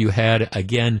ago, where you had,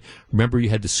 again, remember you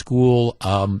had the school,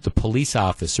 the police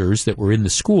officers that were in the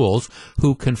schools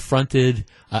who confronted,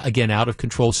 again,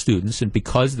 out-of-control students, and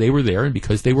because they were there and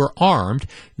because they were armed,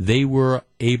 they were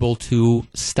able to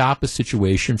stop a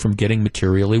situation from getting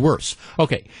materially worse.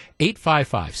 Okay,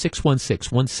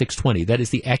 855-616-1620. That is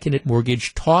the Acunet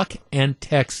Mortgage talk and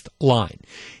text line.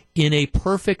 In a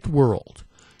perfect world,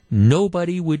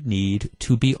 nobody would need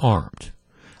to be armed.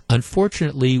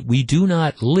 Unfortunately, we do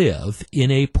not live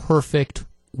in a perfect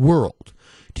world.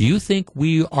 Do you think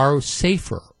we are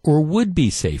safer or would be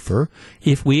safer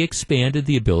if we expanded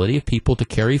the ability of people to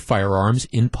carry firearms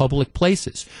in public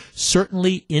places?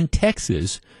 Certainly in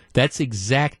Texas, that's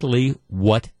exactly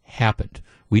what happened.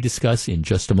 We discuss in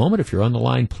just a moment. If you're on the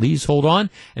line, please hold on.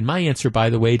 And my answer, by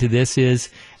the way, to this is,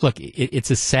 look, it's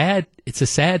a sad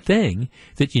thing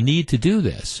that you need to do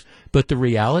this. But the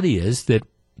reality is that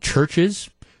churches,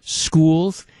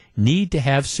 schools need to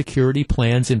have security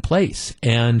plans in place.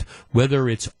 And whether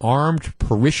it's armed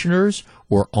parishioners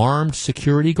or armed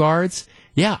security guards,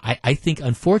 yeah, I think,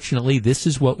 unfortunately, this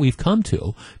is what we've come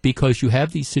to, because you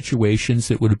have these situations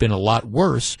that would have been a lot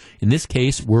worse, in this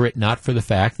case, were it not for the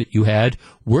fact that you had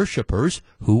worshipers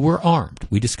who were armed.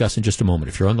 We discuss in just a moment.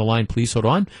 If you're on the line, please hold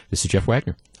on. This is Jeff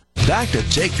Wagner. Back to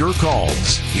take your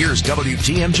calls. Here's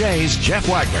WTMJ's Jeff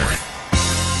Wagner.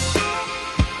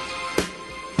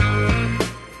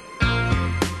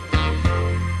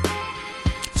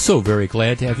 So very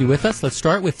glad to have you with us. Let's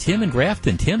start with Tim in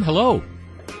Grafton. Tim, hello.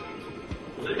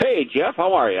 Hey, Jeff,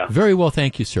 how are you? Very well,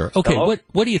 thank you, sir. Okay, Hello?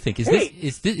 what do you think?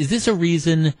 Is this a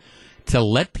reason to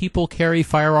let people carry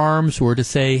firearms, or to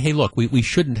say, hey, look, we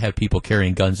shouldn't have people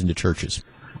carrying guns into churches?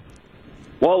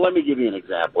 Well, let me give you an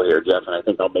example here, Jeff, and I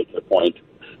think I'll make the point.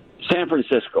 San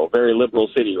Francisco, very liberal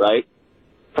city, right?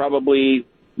 Probably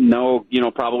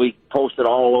posted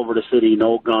all over the city,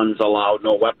 no guns allowed,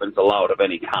 no weapons allowed of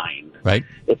any kind. Right.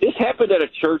 If this happened at a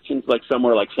church in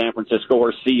somewhere like San Francisco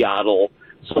or Seattle,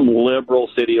 some liberal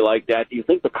city like that, do you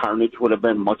think the carnage would have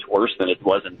been much worse than it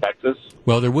was in Texas?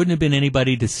 Well, there wouldn't have been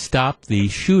anybody to stop the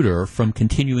shooter from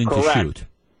continuing to shoot.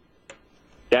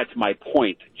 That's my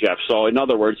point, Jeff. So, in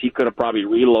other words, he could have probably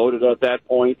reloaded at that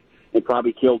point and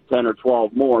probably killed 10 or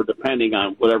 12 more, depending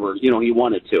on whatever, he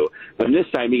wanted to. But this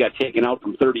time he got taken out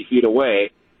from 30 feet away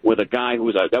with a guy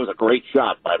who that was a great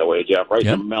shot, by the way, Jeff, right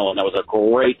in the melon. That was a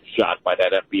great shot by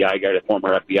that FBI guy, the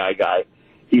former FBI guy.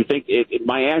 Do you think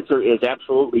my answer is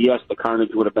absolutely yes, the carnage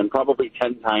would have been probably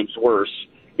 10 times worse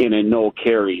in a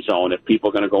no-carry zone if people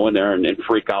are going to go in there and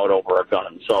freak out over a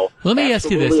gun. So let me ask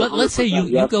you this: let's say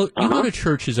you go to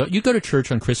churches, you go to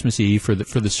church on Christmas Eve for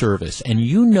the service, and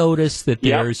you notice that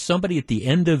there's somebody at the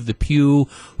end of the pew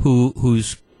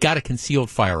who's got a concealed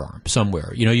firearm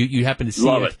somewhere. You happen to see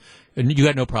it. And you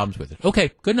had no problems with it.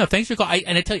 Okay, good enough. Thanks for calling.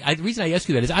 And I tell you, the reason I ask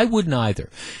you that is I wouldn't either.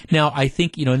 Now, I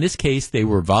think, in this case, they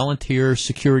were volunteer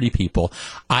security people.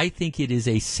 I think it is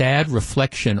a sad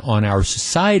reflection on our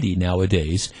society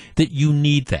nowadays that you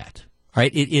need that.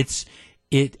 Right?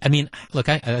 I mean, look,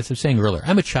 as I was saying earlier,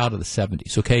 I'm a child of the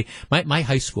 70s, okay? My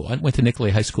high school, I went to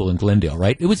Nicolay High School in Glendale,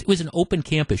 right? It was an open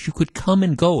campus. You could come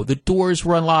and go. The doors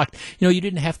were unlocked. You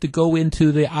didn't have to go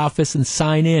into the office and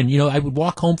sign in. I would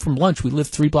walk home from lunch. We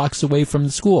lived 3 blocks away from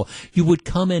the school. You would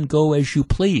come and go as you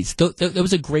pleased. That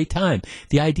was a great time.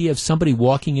 The idea of somebody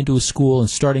walking into a school and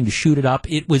starting to shoot it up,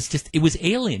 it was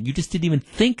alien. You just didn't even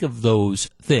think of those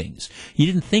things. You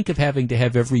didn't think of having to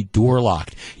have every door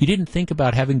locked. You didn't think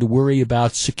about having to worry about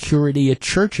security at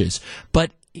churches,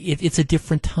 but it's a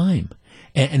different time.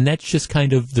 And that's just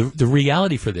kind of the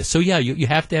reality for this. So, yeah, you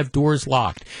have to have doors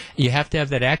locked. You have to have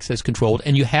that access controlled,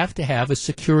 and you have to have a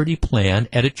security plan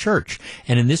at a church.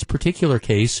 And in this particular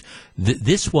case,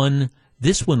 this one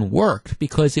worked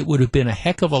because it would have been a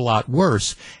heck of a lot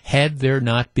worse had there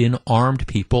not been armed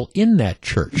people in that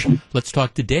church. Let's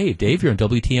talk to Dave. Dave, you're on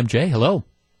WTMJ. Hello.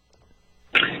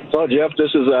 Hello, Jeff.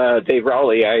 This is Dave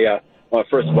Rowley. Well,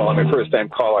 first of all, on my first-time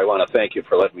call, I want to thank you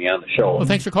for letting me on the show. Well,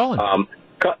 thanks for calling.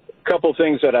 Couple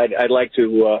things that I'd like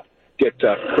to get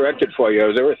corrected for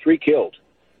you. There were 3 killed.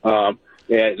 There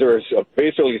was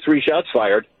basically 3 shots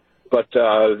fired, but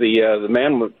the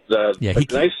man, the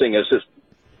nice thing is this,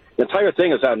 the entire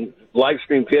thing is on live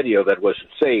stream video that was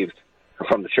saved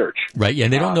from the church. Right, yeah,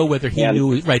 and they don't know whether he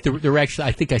knew. Right, there were actually,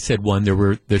 I think I said one. There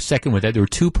were the second one. There were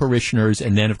 2 parishioners,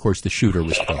 and then of course the shooter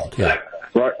was killed. Yeah.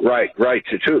 Right.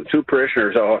 Two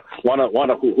parishioners. One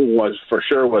of who was for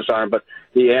sure was armed, but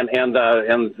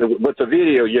with the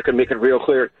video, you can make it real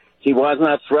clear. He was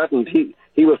not threatened.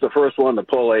 He was the first one to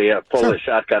pull a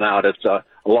shotgun out. It's a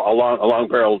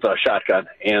long-barreled shotgun,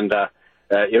 and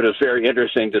it was very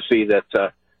interesting to see that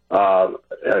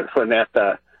when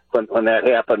that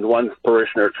happened, one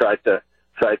parishioner tried to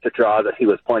draw that he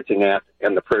was pointing at,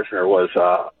 and the parishioner was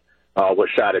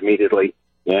shot immediately.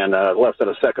 And less than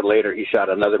a second later, he shot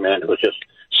another man who was just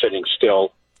sitting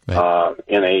still in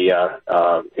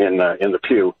the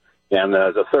pew. And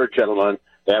the third gentleman,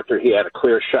 after he had a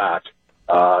clear shot,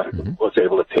 was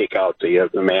able to take out the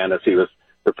man as he was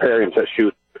preparing to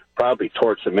shoot, probably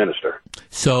towards the minister.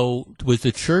 So, was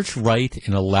the church right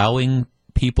in allowing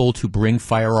people to bring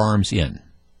firearms in?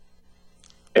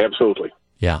 Absolutely.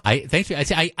 Yeah, I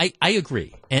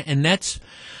agree, and that's.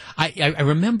 I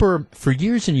remember for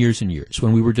years and years and years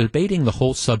when we were debating the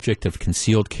whole subject of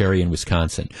concealed carry in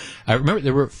Wisconsin. I remember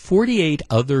there were 48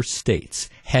 other states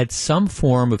had some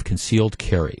form of concealed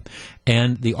carry.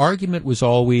 And the argument was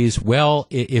always, well,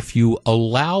 if you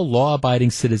allow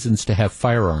law-abiding citizens to have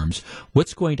firearms,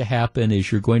 what's going to happen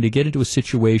is you're going to get into a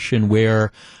situation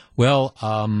where,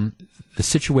 the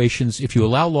situations, if you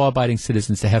allow law-abiding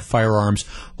citizens to have firearms,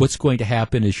 what's going to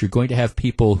happen is you're going to have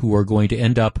people who are going to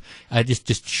end up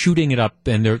just shooting it up,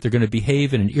 and they're going to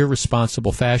behave in an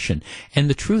irresponsible fashion. And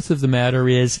the truth of the matter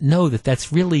is, no,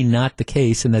 that's really not the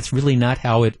case, and that's really not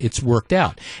how it's worked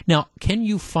out. Now, can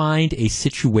you find a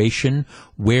situation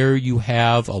where you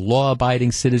have a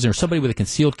law-abiding citizen or somebody with a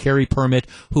concealed carry permit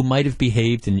who might have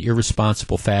behaved in an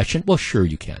irresponsible fashion? Well, sure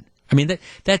you can. I mean,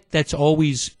 that's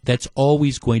always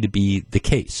going to be the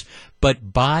case.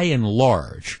 But by and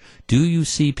large, do you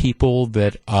see people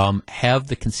that have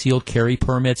the concealed carry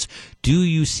permits? Do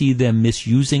you see them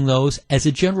misusing those? As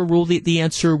a general rule, the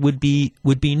answer would be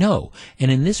no. And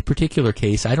in this particular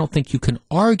case, I don't think you can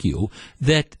argue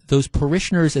that those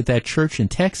parishioners at that church in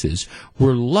Texas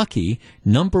were lucky,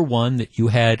 number one, that you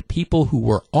had people who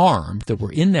were armed that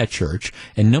were in that church,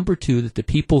 and number two, that the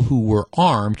people who were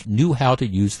armed knew how to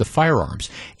use the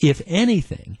firearms. If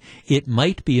anything, it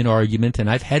might be an argument, and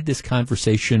I've had this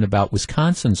conversation about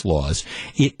Wisconsin's laws,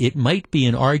 it might be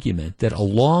an argument that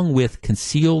along with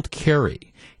concealed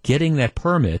carry, getting that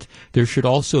permit, there should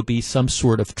also be some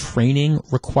sort of training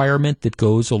requirement that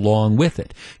goes along with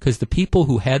it. Because the people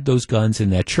who had those guns in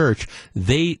that church,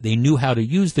 they knew how to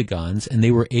use the guns, and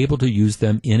they were able to use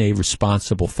them in a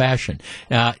responsible fashion.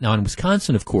 Now in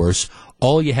Wisconsin, of course,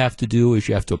 all you have to do is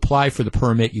you have to apply for the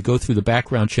permit, you go through the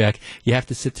background check, you have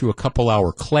to sit through a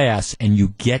couple-hour class, and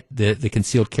you get the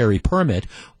concealed carry permit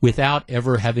without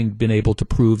ever having been able to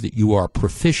prove that you are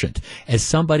proficient. As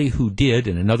somebody who did,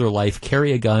 in another life,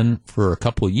 carry a gun for a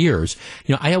couple of years,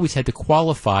 I always had to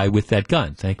qualify with that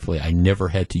gun. Thankfully, I never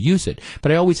had to use it,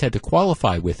 but I always had to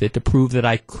qualify with it to prove that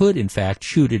I could, in fact,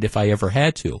 shoot it if I ever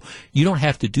had to. You don't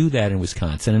have to do that in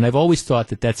Wisconsin, and I've always thought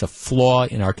that that's a flaw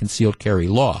in our concealed carry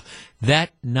law.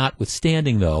 That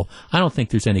notwithstanding, though, I don't think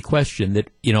there's any question that,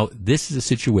 this is a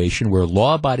situation where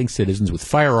law-abiding citizens with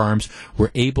firearms were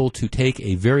able to take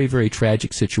a very, very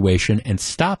tragic situation and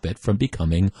stop it from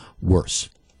becoming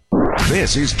worse.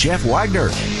 This is Jeff Wagner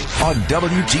on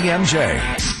WTMJ.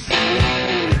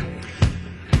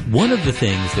 One of the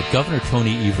things that Governor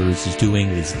Tony Evers is doing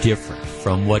that is different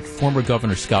from what former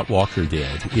Governor Scott Walker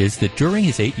did is that during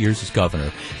his 8 years as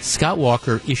governor, Scott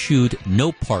Walker issued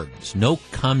no pardons, no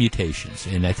commutations.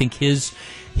 And I think his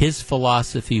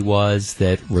philosophy was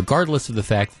that regardless of the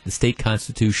fact that the state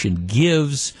constitution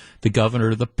gives the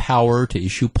governor the power to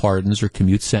issue pardons or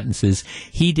commute sentences,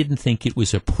 he didn't think it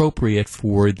was appropriate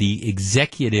for the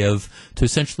executive to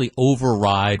essentially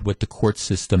override what the court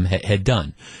system had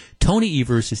done. Tony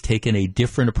Evers has taken a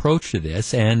different approach to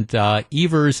this, and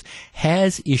Evers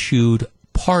has issued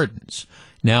pardons.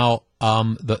 Now,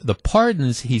 the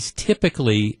pardons he's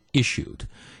typically issued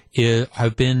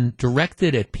have been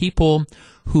directed at people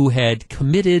who had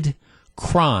committed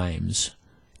crimes,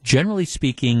 generally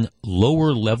speaking,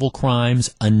 lower-level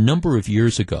crimes a number of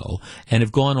years ago and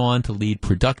have gone on to lead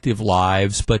productive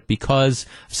lives, but because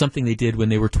of something they did when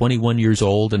they were 21 years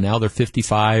old and now they're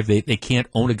 55, they can't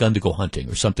own a gun to go hunting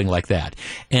or something like that.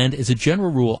 And as a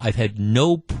general rule, I've had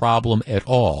no problem at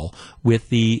all with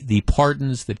the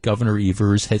pardons that Governor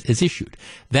Evers has issued.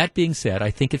 That being said, I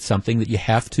think it's something that you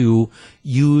have to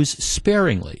use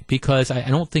sparingly because I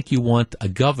don't think you want a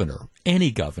governor, any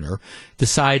governor,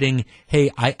 deciding, hey,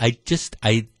 I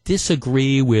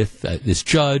disagree with this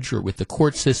judge or with the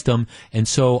court system, and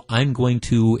so I'm going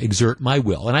to exert my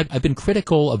will. And I've been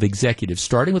critical of executives,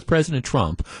 starting with President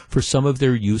Trump, for some of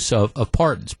their use of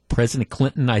pardons. President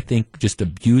Clinton, I think, just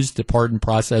abused the pardon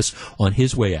process on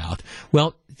his way out.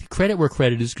 Well, credit where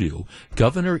credit is due.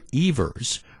 Governor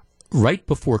Evers, right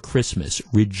before Christmas,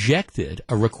 rejected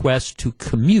a request to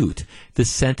commute the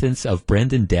sentence of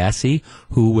Brendan Dassey,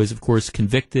 who was, of course,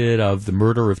 convicted of the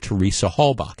murder of Teresa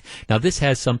Halbach. Now, this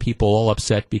has some people all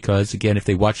upset because, again, if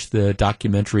they watch the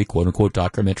documentary, quote-unquote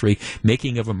documentary,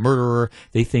 Making of a Murderer,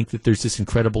 they think that there's this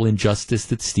incredible injustice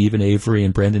that Stephen Avery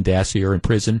and Brendan Dassey are in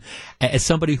prison. As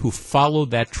somebody who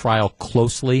followed that trial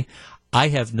closely, I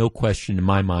have no question in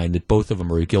my mind that both of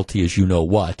them are guilty as you know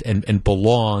what and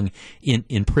belong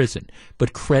in prison.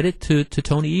 But credit to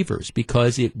Tony Evers,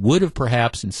 because it would have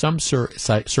perhaps in some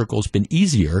circles been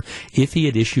easier if he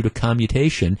had issued a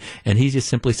commutation and he just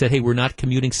simply said, hey, we're not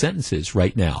commuting sentences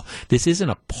right now. This isn't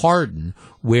a pardon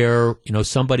where,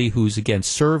 somebody who's, again,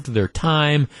 served their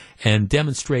time and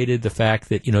demonstrated the fact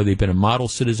that, they've been a model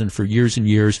citizen for years and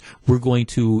years, we're going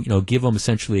to, give them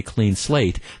essentially a clean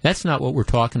slate. That's not what we're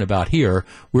talking about here.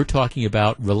 We're talking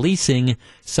about releasing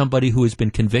somebody who has been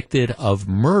convicted of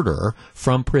murder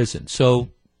from prison. So,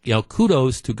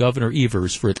 kudos to Governor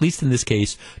Evers for, at least in this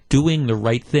case, doing the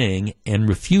right thing and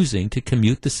refusing to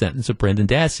commute the sentence of Brendan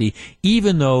Dassey,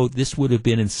 even though this would have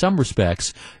been, in some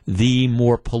respects, the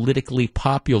more politically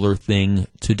popular thing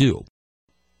to do.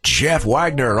 Jeff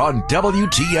Wagner on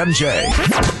WTMJ.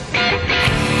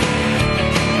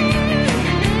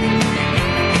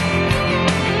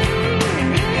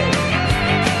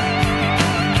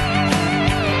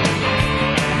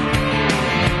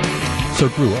 So,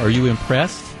 Drew, are you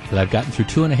impressed that I've gotten through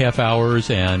 2.5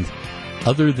 hours and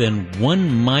other than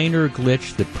one minor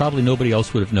glitch that probably nobody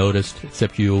else would have noticed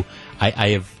except you,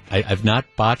 I've not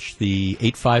botched the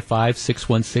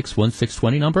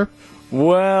 855-616-1620 number?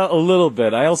 Well, a little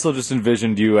bit. I also just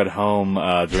envisioned you at home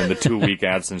during the 2-week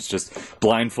absence, just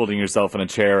blindfolding yourself in a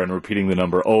chair and repeating the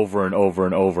number over and over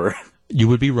and over. You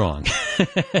would be wrong.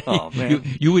 Oh, man.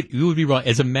 You would be wrong.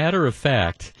 As a matter of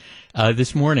fact,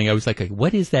 this morning I was like,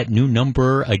 what is that new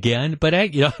number again? But I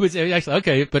was actually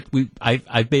okay. But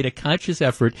I've made a conscious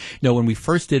effort. When we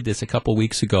first did this a couple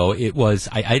weeks ago, it was,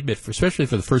 I admit, especially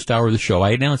for the first hour of the show,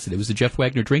 I announced it. It was the Jeff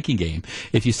Wagner drinking game.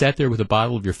 If you sat there with a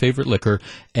bottle of your favorite liquor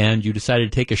and you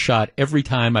decided to take a shot every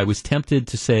time, I was tempted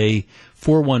to say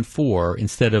 414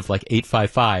 instead of like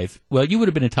 855, well, you would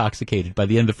have been intoxicated by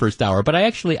the end of the first hour. But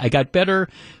I got better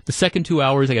the second 2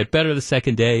 hours. I got better the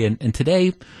second day. And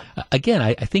today, again,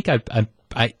 I think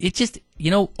it just,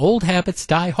 old habits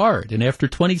die hard. And after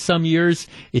 20-some years,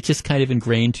 it's just kind of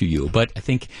ingrained to you. But I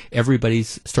think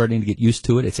everybody's starting to get used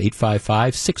to it. It's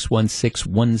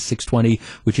 855-616-1620,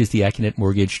 which is the Acunet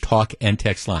Mortgage talk and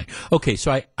text line. Okay,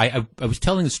 so I was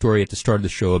telling the story at the start of the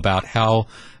show about how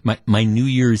my New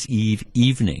Year's Eve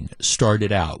evening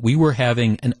started out. We were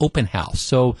having an open house.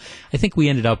 So I think we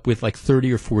ended up with like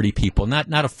 30 or 40 people. Not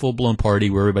a full-blown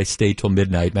party where everybody stayed till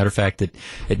midnight. Matter of fact,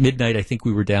 at midnight, I think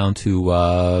we were down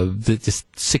to just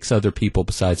 6 other people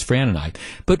besides Fran and I.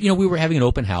 But, we were having an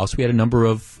open house. We had a number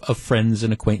of friends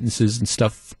and acquaintances and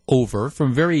stuff over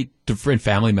from very different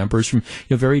family members from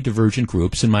very divergent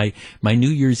groups. And my New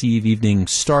Year's Eve evening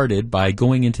started by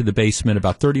going into the basement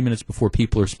about 30 minutes before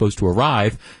people are supposed to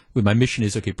arrive. My mission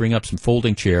is, okay, bring up some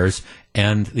folding chairs,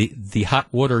 and the hot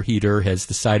water heater has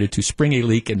decided to spring a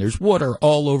leak, and there's water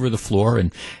all over the floor.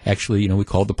 And actually, we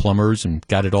called the plumbers and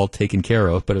got it all taken care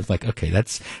of. But it was like, okay,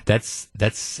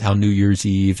 that's how New Year's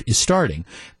Eve is starting.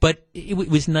 But it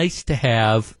was nice to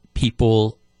have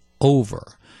people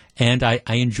over. And I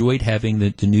enjoyed having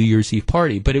the New Year's Eve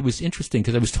party. But it was interesting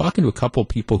because I was talking to a couple of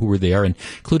people who were there,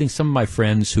 including some of my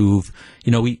friends who've,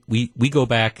 we go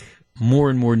back more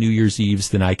and more New Year's Eves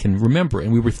than I can remember.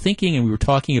 And we were thinking and we were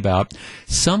talking about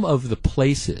some of the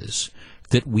places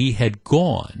that we had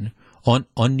gone on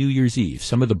New Year's Eve,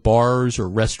 some of the bars or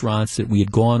restaurants that we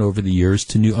had gone over the years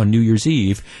on New Year's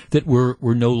Eve that were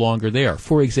no longer there.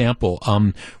 For example,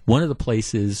 one of the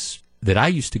places that I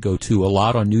used to go to a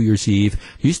lot on New Year's Eve,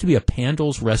 there used to be a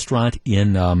Pandal's restaurant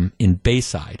in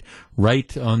Bayside,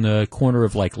 right on the corner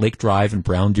of like Lake Drive and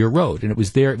Brown Deer Road. And it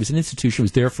was there, it was an institution, it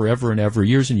was there forever and ever,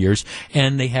 years and years.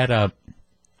 And they had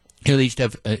they used to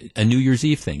have a New Year's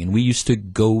Eve thing, and we used to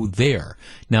go there.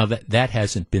 Now that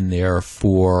hasn't been there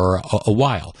for a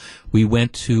while. We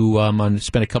went to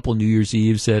spent a couple of New Year's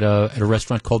Eves at a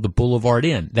restaurant called the Boulevard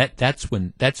Inn. That's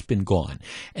been gone.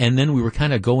 And then we were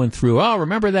kind of going through. Oh,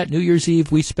 remember that New Year's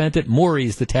Eve we spent at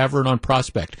Maury's, the Tavern on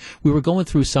Prospect. We were going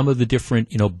through some of the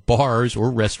different bars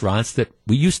or restaurants that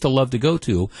we used to love to go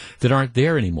to that aren't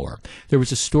there anymore. There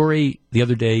was a story the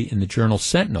other day in the Journal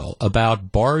Sentinel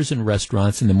about bars and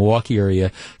restaurants in the Milwaukee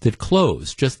area that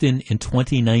closed just in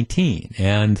 2019.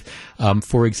 And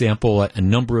for example, a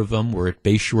number of them were at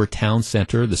Bayshore Town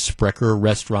Center, the Sprecher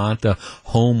Restaurant, the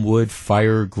Homewood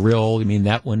Fire Grill. I mean,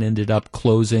 that one ended up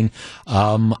closing.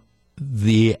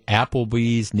 The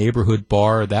Applebee's Neighborhood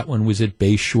Bar, that one was at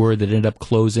Bayshore, that ended up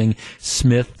closing.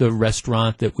 Smith, the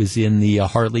restaurant that was in the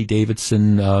Harley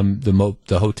Davidson, the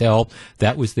hotel,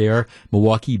 that was there.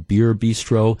 Milwaukee Beer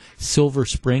Bistro, Silver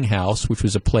Spring House, which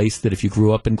was a place that if you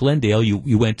grew up in Glendale,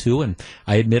 you went to, and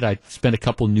I admit I spent a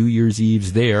couple New Year's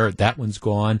Eves there. That one's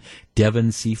gone.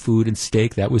 Devon Seafood and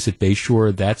Steak, that was at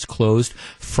Bayshore, that's closed.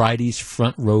 Friday's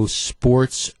Front Row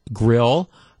Sports Grill,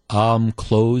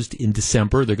 closed in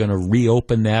December. They're going to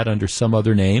reopen that under some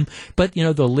other name. But,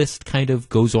 the list kind of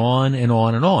goes on and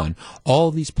on and on.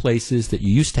 All these places that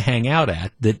you used to hang out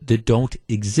at that don't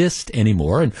exist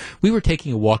anymore. And we were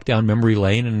taking a walk down memory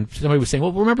lane, and somebody was saying,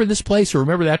 well, remember this place or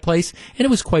remember that place? And it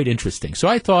was quite interesting. So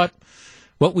I thought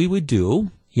what we would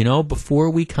do, before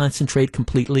we concentrate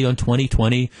completely on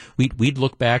 2020, we'd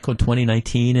look back on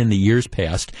 2019 and the years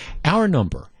past. Our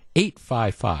number,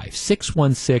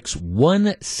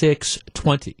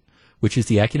 855-616-1620, which is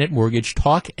the Acunet Mortgage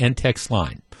talk and text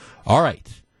line. All right.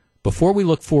 Before we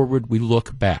look forward, we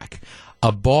look back.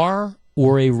 A bar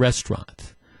or a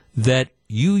restaurant that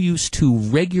you used to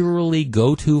regularly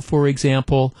go to, for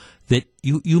example, that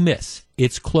you miss.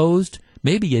 It's closed.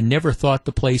 Maybe you never thought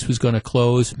the place was going to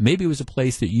close. Maybe it was a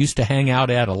place that you used to hang out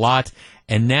at a lot,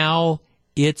 and now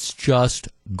it's just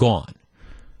gone.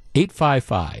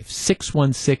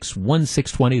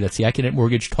 855-616-1620. That's the Acunet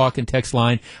Mortgage talk and text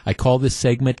line. I call this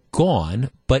segment Gone,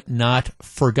 but Not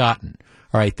Forgotten.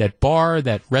 All right, that bar,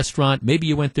 that restaurant, maybe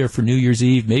you went there for New Year's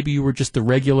Eve. Maybe you were just a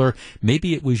regular.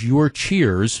 Maybe it was your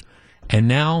Cheers, and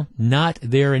now not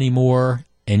there anymore,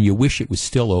 and you wish it was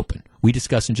still open. We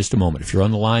discuss in just a moment. If you're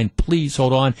on the line, please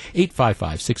hold on.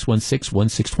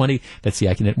 855-616-1620. That's the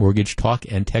Acunet Mortgage talk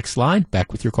and text line.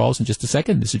 Back with your calls in just a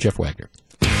second. This is Jeff Wagner.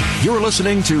 You're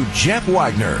listening to Jeff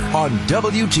Wagner on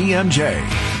WTMJ.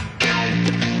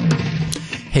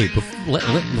 Hey,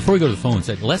 before we go to the phones,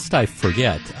 lest I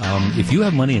forget, if you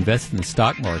have money invested in the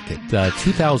stock market,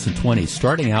 2020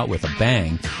 starting out with a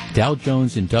bang. Dow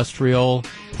Jones Industrial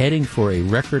heading for a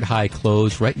record high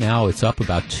close. Right now it's up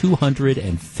about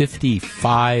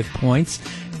 255 points.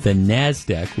 The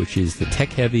NASDAQ, which is the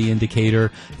tech-heavy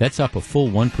indicator, that's up a full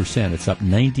 1%. It's up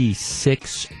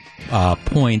 96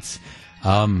 points.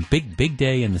 Big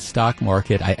day in the stock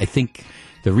market. I think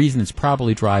the reason it's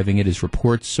probably driving it is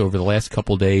reports over the last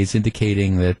couple of days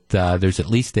indicating that there's at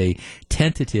least a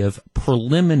tentative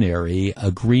preliminary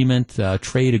agreement,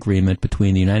 trade agreement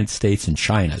between the United States and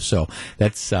China. So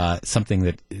that's something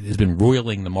that has been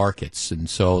roiling the markets, and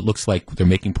so it looks like they're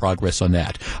making progress on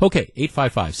that. Okay,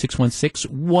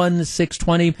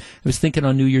 855-616-1620. I was thinking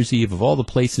on New Year's Eve of all the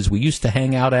places we used to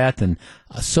hang out at, and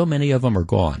so many of them are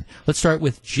gone. Let's start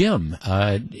with Jim.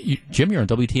 Jim, you're on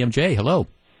WTMJ. Hello.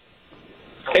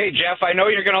 Hey, Jeff, I know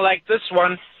you're going to like this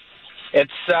one.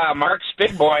 It's Mark's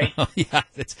Big Boy. Oh, yeah,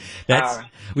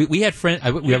 we had friends.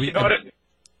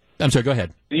 I'm sorry, go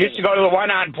ahead. We used to go to the one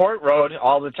on Port Road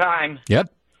all the time.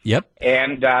 Yep. Yep.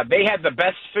 And they had the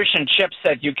best fish and chips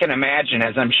that you can imagine,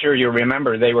 as I'm sure you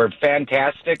remember. They were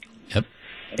fantastic. Yep.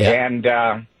 And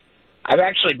I've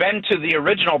actually been to the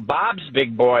original Bob's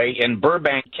Big Boy in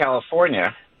Burbank,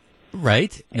 California.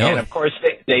 Right. No. And, of course,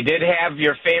 they did have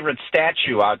your favorite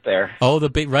statue out there. Oh, the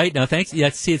big, right. Now, thanks.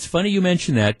 Yeah, see, it's funny you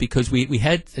mention that because we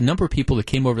had a number of people that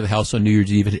came over to the house on New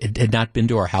Year's Eve and had not been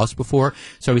to our house before.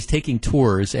 So I was taking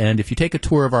tours, and if you take a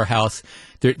tour of our house,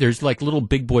 there's like little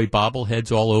Big Boy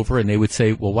bobbleheads all over, and they would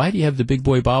say, well, why do you have the Big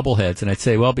Boy bobbleheads? And I'd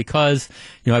say, well, because,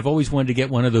 I've always wanted to get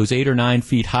one of those 8 or 9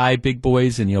 feet high Big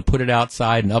Boys and, put it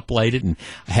outside and uplight it, and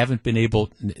I haven't been able,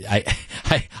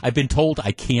 I've been told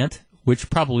I can't,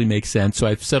 which probably makes sense, so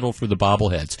I've settled for the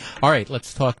bobbleheads. All right,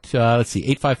 let's talk to,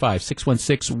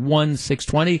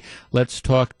 855-616-1620. Let's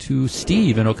talk to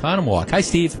Steve in Oconomowoc. Hi,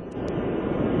 Steve.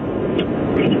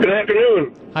 Good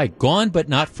afternoon. Hi, gone but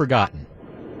not forgotten.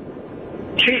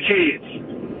 Chi-Chi's.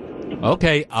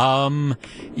 Okay,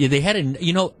 they had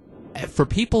for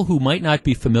people who might not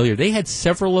be familiar, they had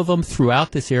several of them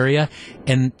throughout this area,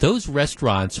 and those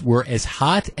restaurants were as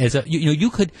hot as you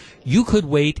could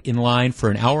wait in line for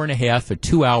an hour and a half or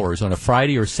 2 hours on a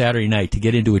Friday or Saturday night to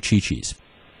get into a Chi-Chi's.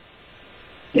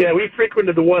 Yeah, we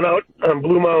frequented the one out on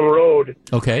Blue Mountain Road.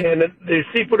 Okay. And the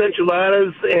seafood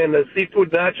enchiladas and the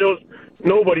seafood nachos,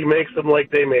 nobody makes them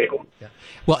like they make them. Yeah.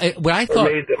 Well, what I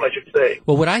thought, made them, I should say.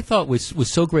 Well, what I thought was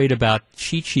so great about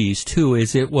Chi-Chi's too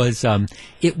is it wasn't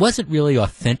really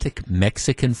authentic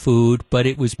Mexican food, but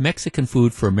it was Mexican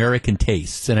food for American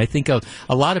tastes, and I think a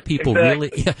lot of people really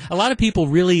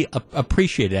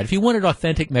appreciated that. If you wanted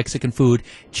authentic Mexican food,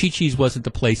 Chi-Chi's wasn't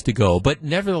the place to go, but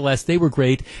nevertheless, they were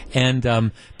great.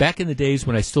 And back in the days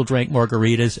when I still drank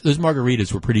margaritas, those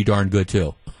margaritas were pretty darn good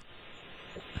too.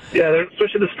 Yeah,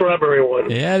 especially the strawberry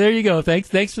one. Yeah, there you go.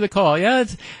 Thanks for the call. Yeah,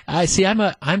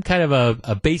 I'm kind of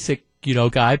a basic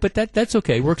guy, but that's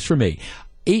okay. Works for me.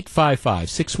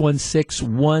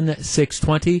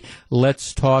 855-616-1620.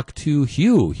 Let's talk to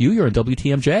Hugh. Hugh, you're on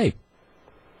WTMJ.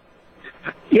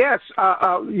 Yes,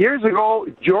 years ago,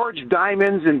 George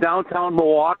Diamonds in downtown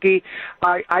Milwaukee.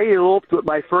 I eloped with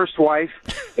my first wife,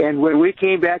 and when we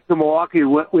came back to Milwaukee,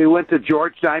 we went to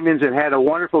George Diamonds and had a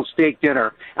wonderful steak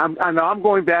dinner. I'm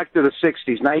going back to the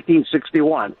 60s,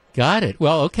 1961. Got it.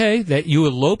 Well, okay, that you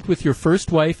eloped with your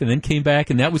first wife and then came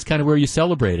back, and that was kind of where you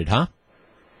celebrated, huh?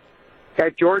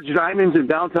 At George Diamonds in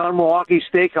downtown Milwaukee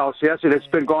Steakhouse, yes, and it's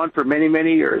been gone for many,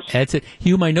 many years. That's it.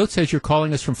 Hugh, my note says you're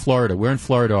calling us from Florida. Where in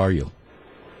Florida are you?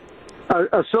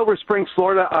 Silver Springs,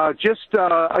 Florida, just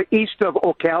east of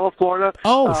Ocala, Florida.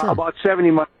 Oh, sure. About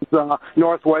 70 miles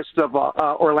northwest of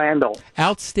Orlando.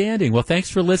 Outstanding. Well, thanks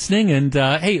for listening. And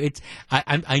hey,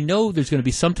 I know there's going to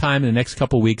be some time in the next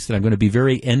couple of weeks that I'm going to be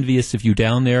very envious of you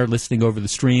down there listening over the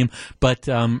stream. But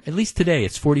at least today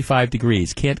it's 45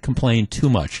 degrees. Can't complain too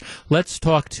much. Let's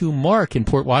talk to Mark in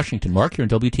Port Washington. Mark, you're on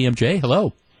WTMJ.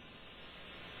 Hello.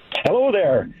 Hello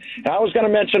there. I was going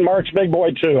to mention Mark's Big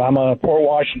Boy, too. I'm a Port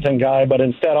Washington guy, but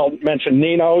instead I'll mention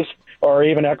Nino's or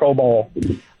even Echo Bowl.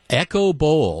 Echo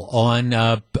Bowl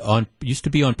on used to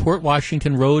be on Port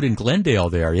Washington Road in Glendale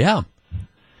there, yeah.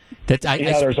 There's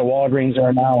a Walgreens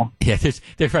there now. Yeah,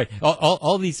 they're right.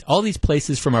 All these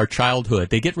places from our childhood,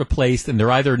 they get replaced, and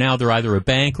they're either a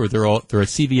bank or they're a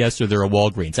CVS or they're a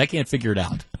Walgreens. I can't figure it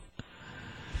out.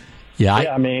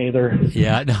 Yeah, me either.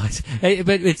 Yeah, no,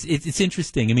 but it's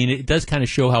interesting. I mean, it does kind of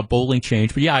show how bowling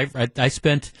changed. But yeah, I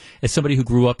spent, as somebody who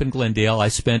grew up in Glendale, I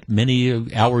spent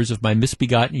many hours of my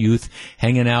misbegotten youth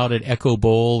hanging out at Echo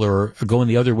Bowl or going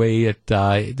the other way at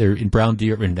there in Brown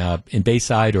Deer in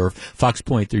Bayside or Fox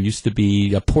Point. There used to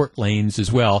be Port Lanes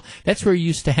as well. That's where you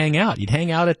used to hang out. You'd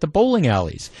hang out at the bowling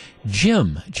alleys.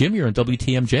 Jim, you're on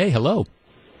WTMJ. Hello.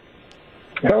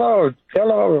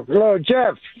 Hello,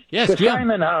 Jeff. Yes, the Jim.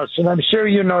 Simon House, and I'm sure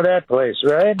you know that place,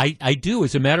 right? I do.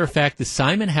 As a matter of fact, the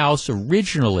Simon House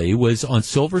originally was on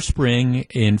Silver Spring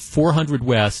in 400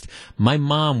 West. My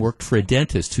mom worked for a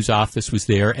dentist whose office was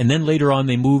there, and then later on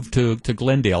they moved to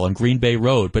Glendale on Green Bay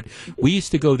Road. But we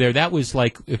used to go there. That was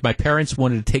like if my parents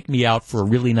wanted to take me out for a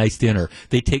really nice dinner,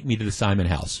 they'd take me to the Simon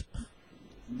House.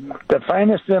 The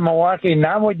finest in Milwaukee.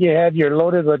 Now what you have, you're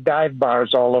loaded with dive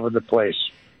bars all over the place.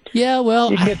 Yeah,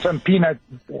 well, you get some peanuts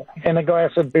and a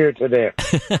glass of beer today.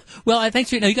 Well,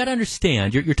 thanks. Now you got to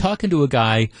understand, you're talking to a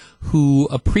guy who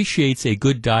appreciates a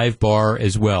good dive bar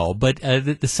as well. But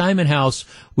the Simon House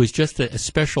was just a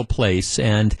special place,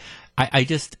 and I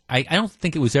don't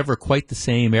think it was ever quite the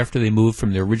same after they moved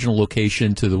from their original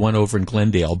location to the one over in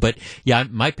Glendale. But yeah,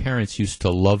 my parents used to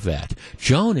love that.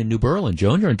 Joan in New Berlin.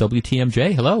 Joan, you're on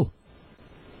WTMJ. Hello.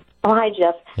 Oh, hi,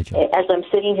 Jeff. Hi, Joan. As I'm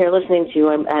sitting here listening to you,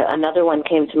 another one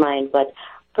came to mind. But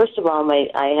first of all,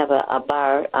 I have a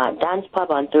bar, Don's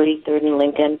Pub on 33rd and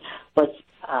Lincoln, was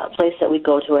a place that we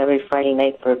go to every Friday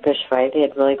night for fish fries. They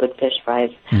had really good fish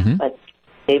fries, but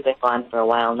they've been gone for a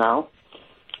while now.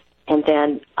 And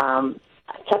then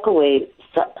Tuckaway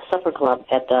Supper Club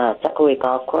at the Tuckaway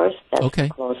Golf Course.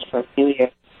 That's closed for a few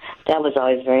years. That was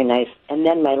always very nice. And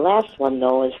then my last one,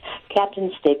 though, is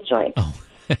Captain's Steak Joint. Oh.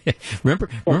 remember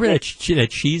that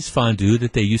cheese fondue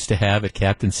that they used to have at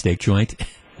Captain's Steak Joint?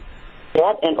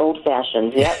 That and old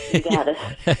fashions. Yep, you got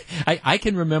it. I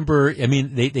can remember. I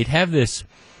mean, they'd have this.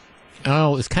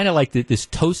 Oh, it's kind of like this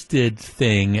toasted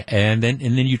thing, and then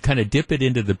you'd kind of dip it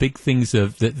into the big things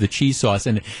of the cheese sauce.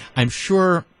 And I'm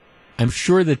sure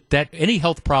that any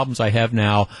health problems I have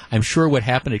now, I'm sure what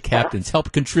happened at Captain's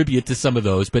helped contribute to some of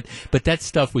those. But that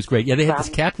stuff was great. Yeah, they had this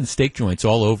Captain's Steak Joints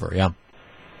all over. Yeah.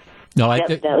 No, that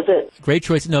was it. Great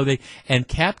choice. No, and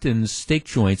Captain's Steak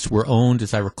Joints were owned,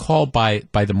 as I recall, by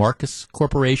the Marcus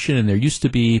Corporation, and there used to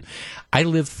be. I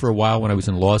lived for a while when I was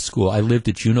in law school. I lived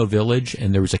at Juneau Village,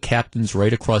 and there was a Captain's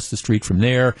right across the street from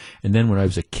there. And then when I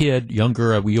was a kid,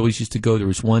 younger, we always used to go. There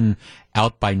was one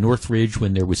out by Northridge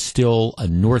when there was still a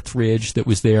Northridge that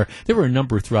was there. There were a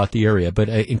number throughout the area, but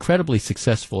incredibly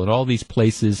successful at all these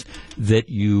places that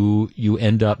you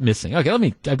end up missing.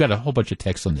 Okay, I've got a whole bunch of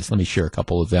texts on this. Let me share a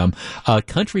couple of them.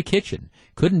 Country Kitchen.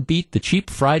 Couldn't beat the cheap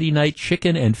Friday night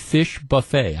chicken and fish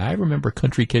buffet. I remember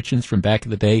Country Kitchens from back in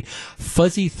the day.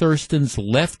 Fuzzy Thurston's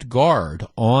Left Guard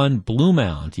on Blue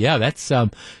Mound. Yeah, that's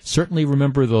certainly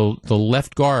remember the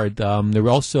Left Guard. There were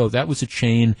also, that was a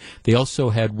chain. They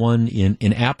also had one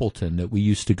in Appleton that we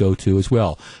used to go to as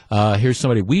well. Here's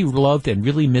somebody. We loved and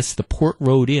really missed the Port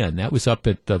Road Inn. That was up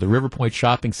at the River Point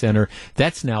Shopping Center.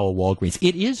 That's now a Walgreens.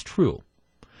 It is true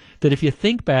that if you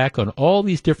think back on all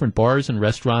these different bars and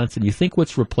restaurants and you think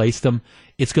what's replaced them,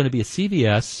 it's going to be a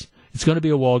CVS, it's going to be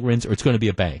a Walgreens, or it's going to be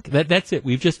a bank. That's it.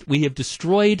 We have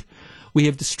destroyed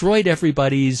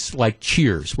everybody's like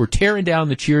Cheers. We're tearing down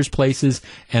the Cheers places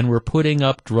and we're putting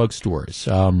up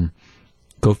drugstores.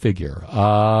 Go figure.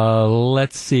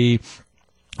 Let's see.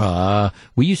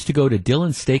 We used to go to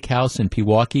Dillon's Steakhouse in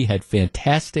Pewaukee, had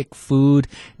fantastic food.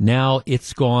 Now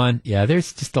it's gone. Yeah,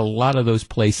 there's just a lot of those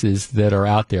places that are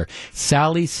out there.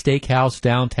 Sally's Steakhouse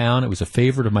downtown. It was a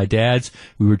favorite of my dad's.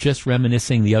 We were just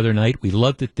reminiscing the other night. We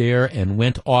loved it there and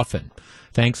went often.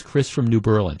 Thanks, Chris from New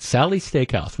Berlin. Sally's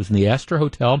Steakhouse was in the Astor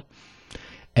Hotel,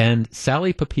 and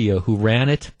Sally Papilla, who ran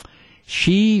it,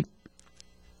 she...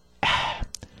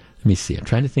 Let me see. I'm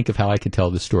trying to think of how I can tell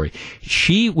this story.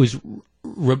 She was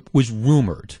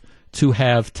rumored to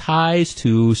have ties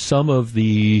to some of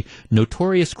the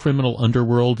notorious criminal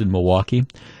underworld in Milwaukee.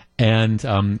 And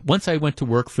once I went to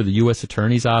work for the U.S.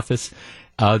 Attorney's Office,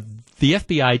 the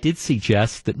FBI did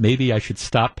suggest that maybe I should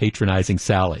stop patronizing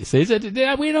Sally's. They said,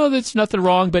 yeah, we know there's nothing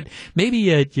wrong, but maybe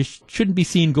you shouldn't be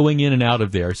seen going in and out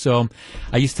of there. So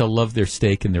I used to love their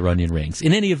steak and their onion rings.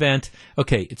 In any event,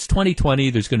 okay, it's 2020.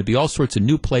 There's going to be all sorts of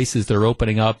new places that are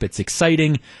opening up. It's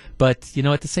exciting, but,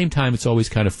 at the same time, it's always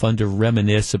kind of fun to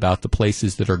reminisce about the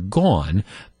places that are gone,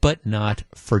 but not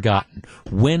forgotten.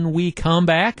 When we come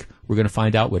back, we're going to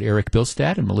find out what Eric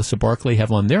Bilstad and Melissa Barkley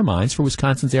have on their minds for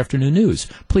Wisconsin's Afternoon News.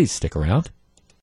 Please stick around.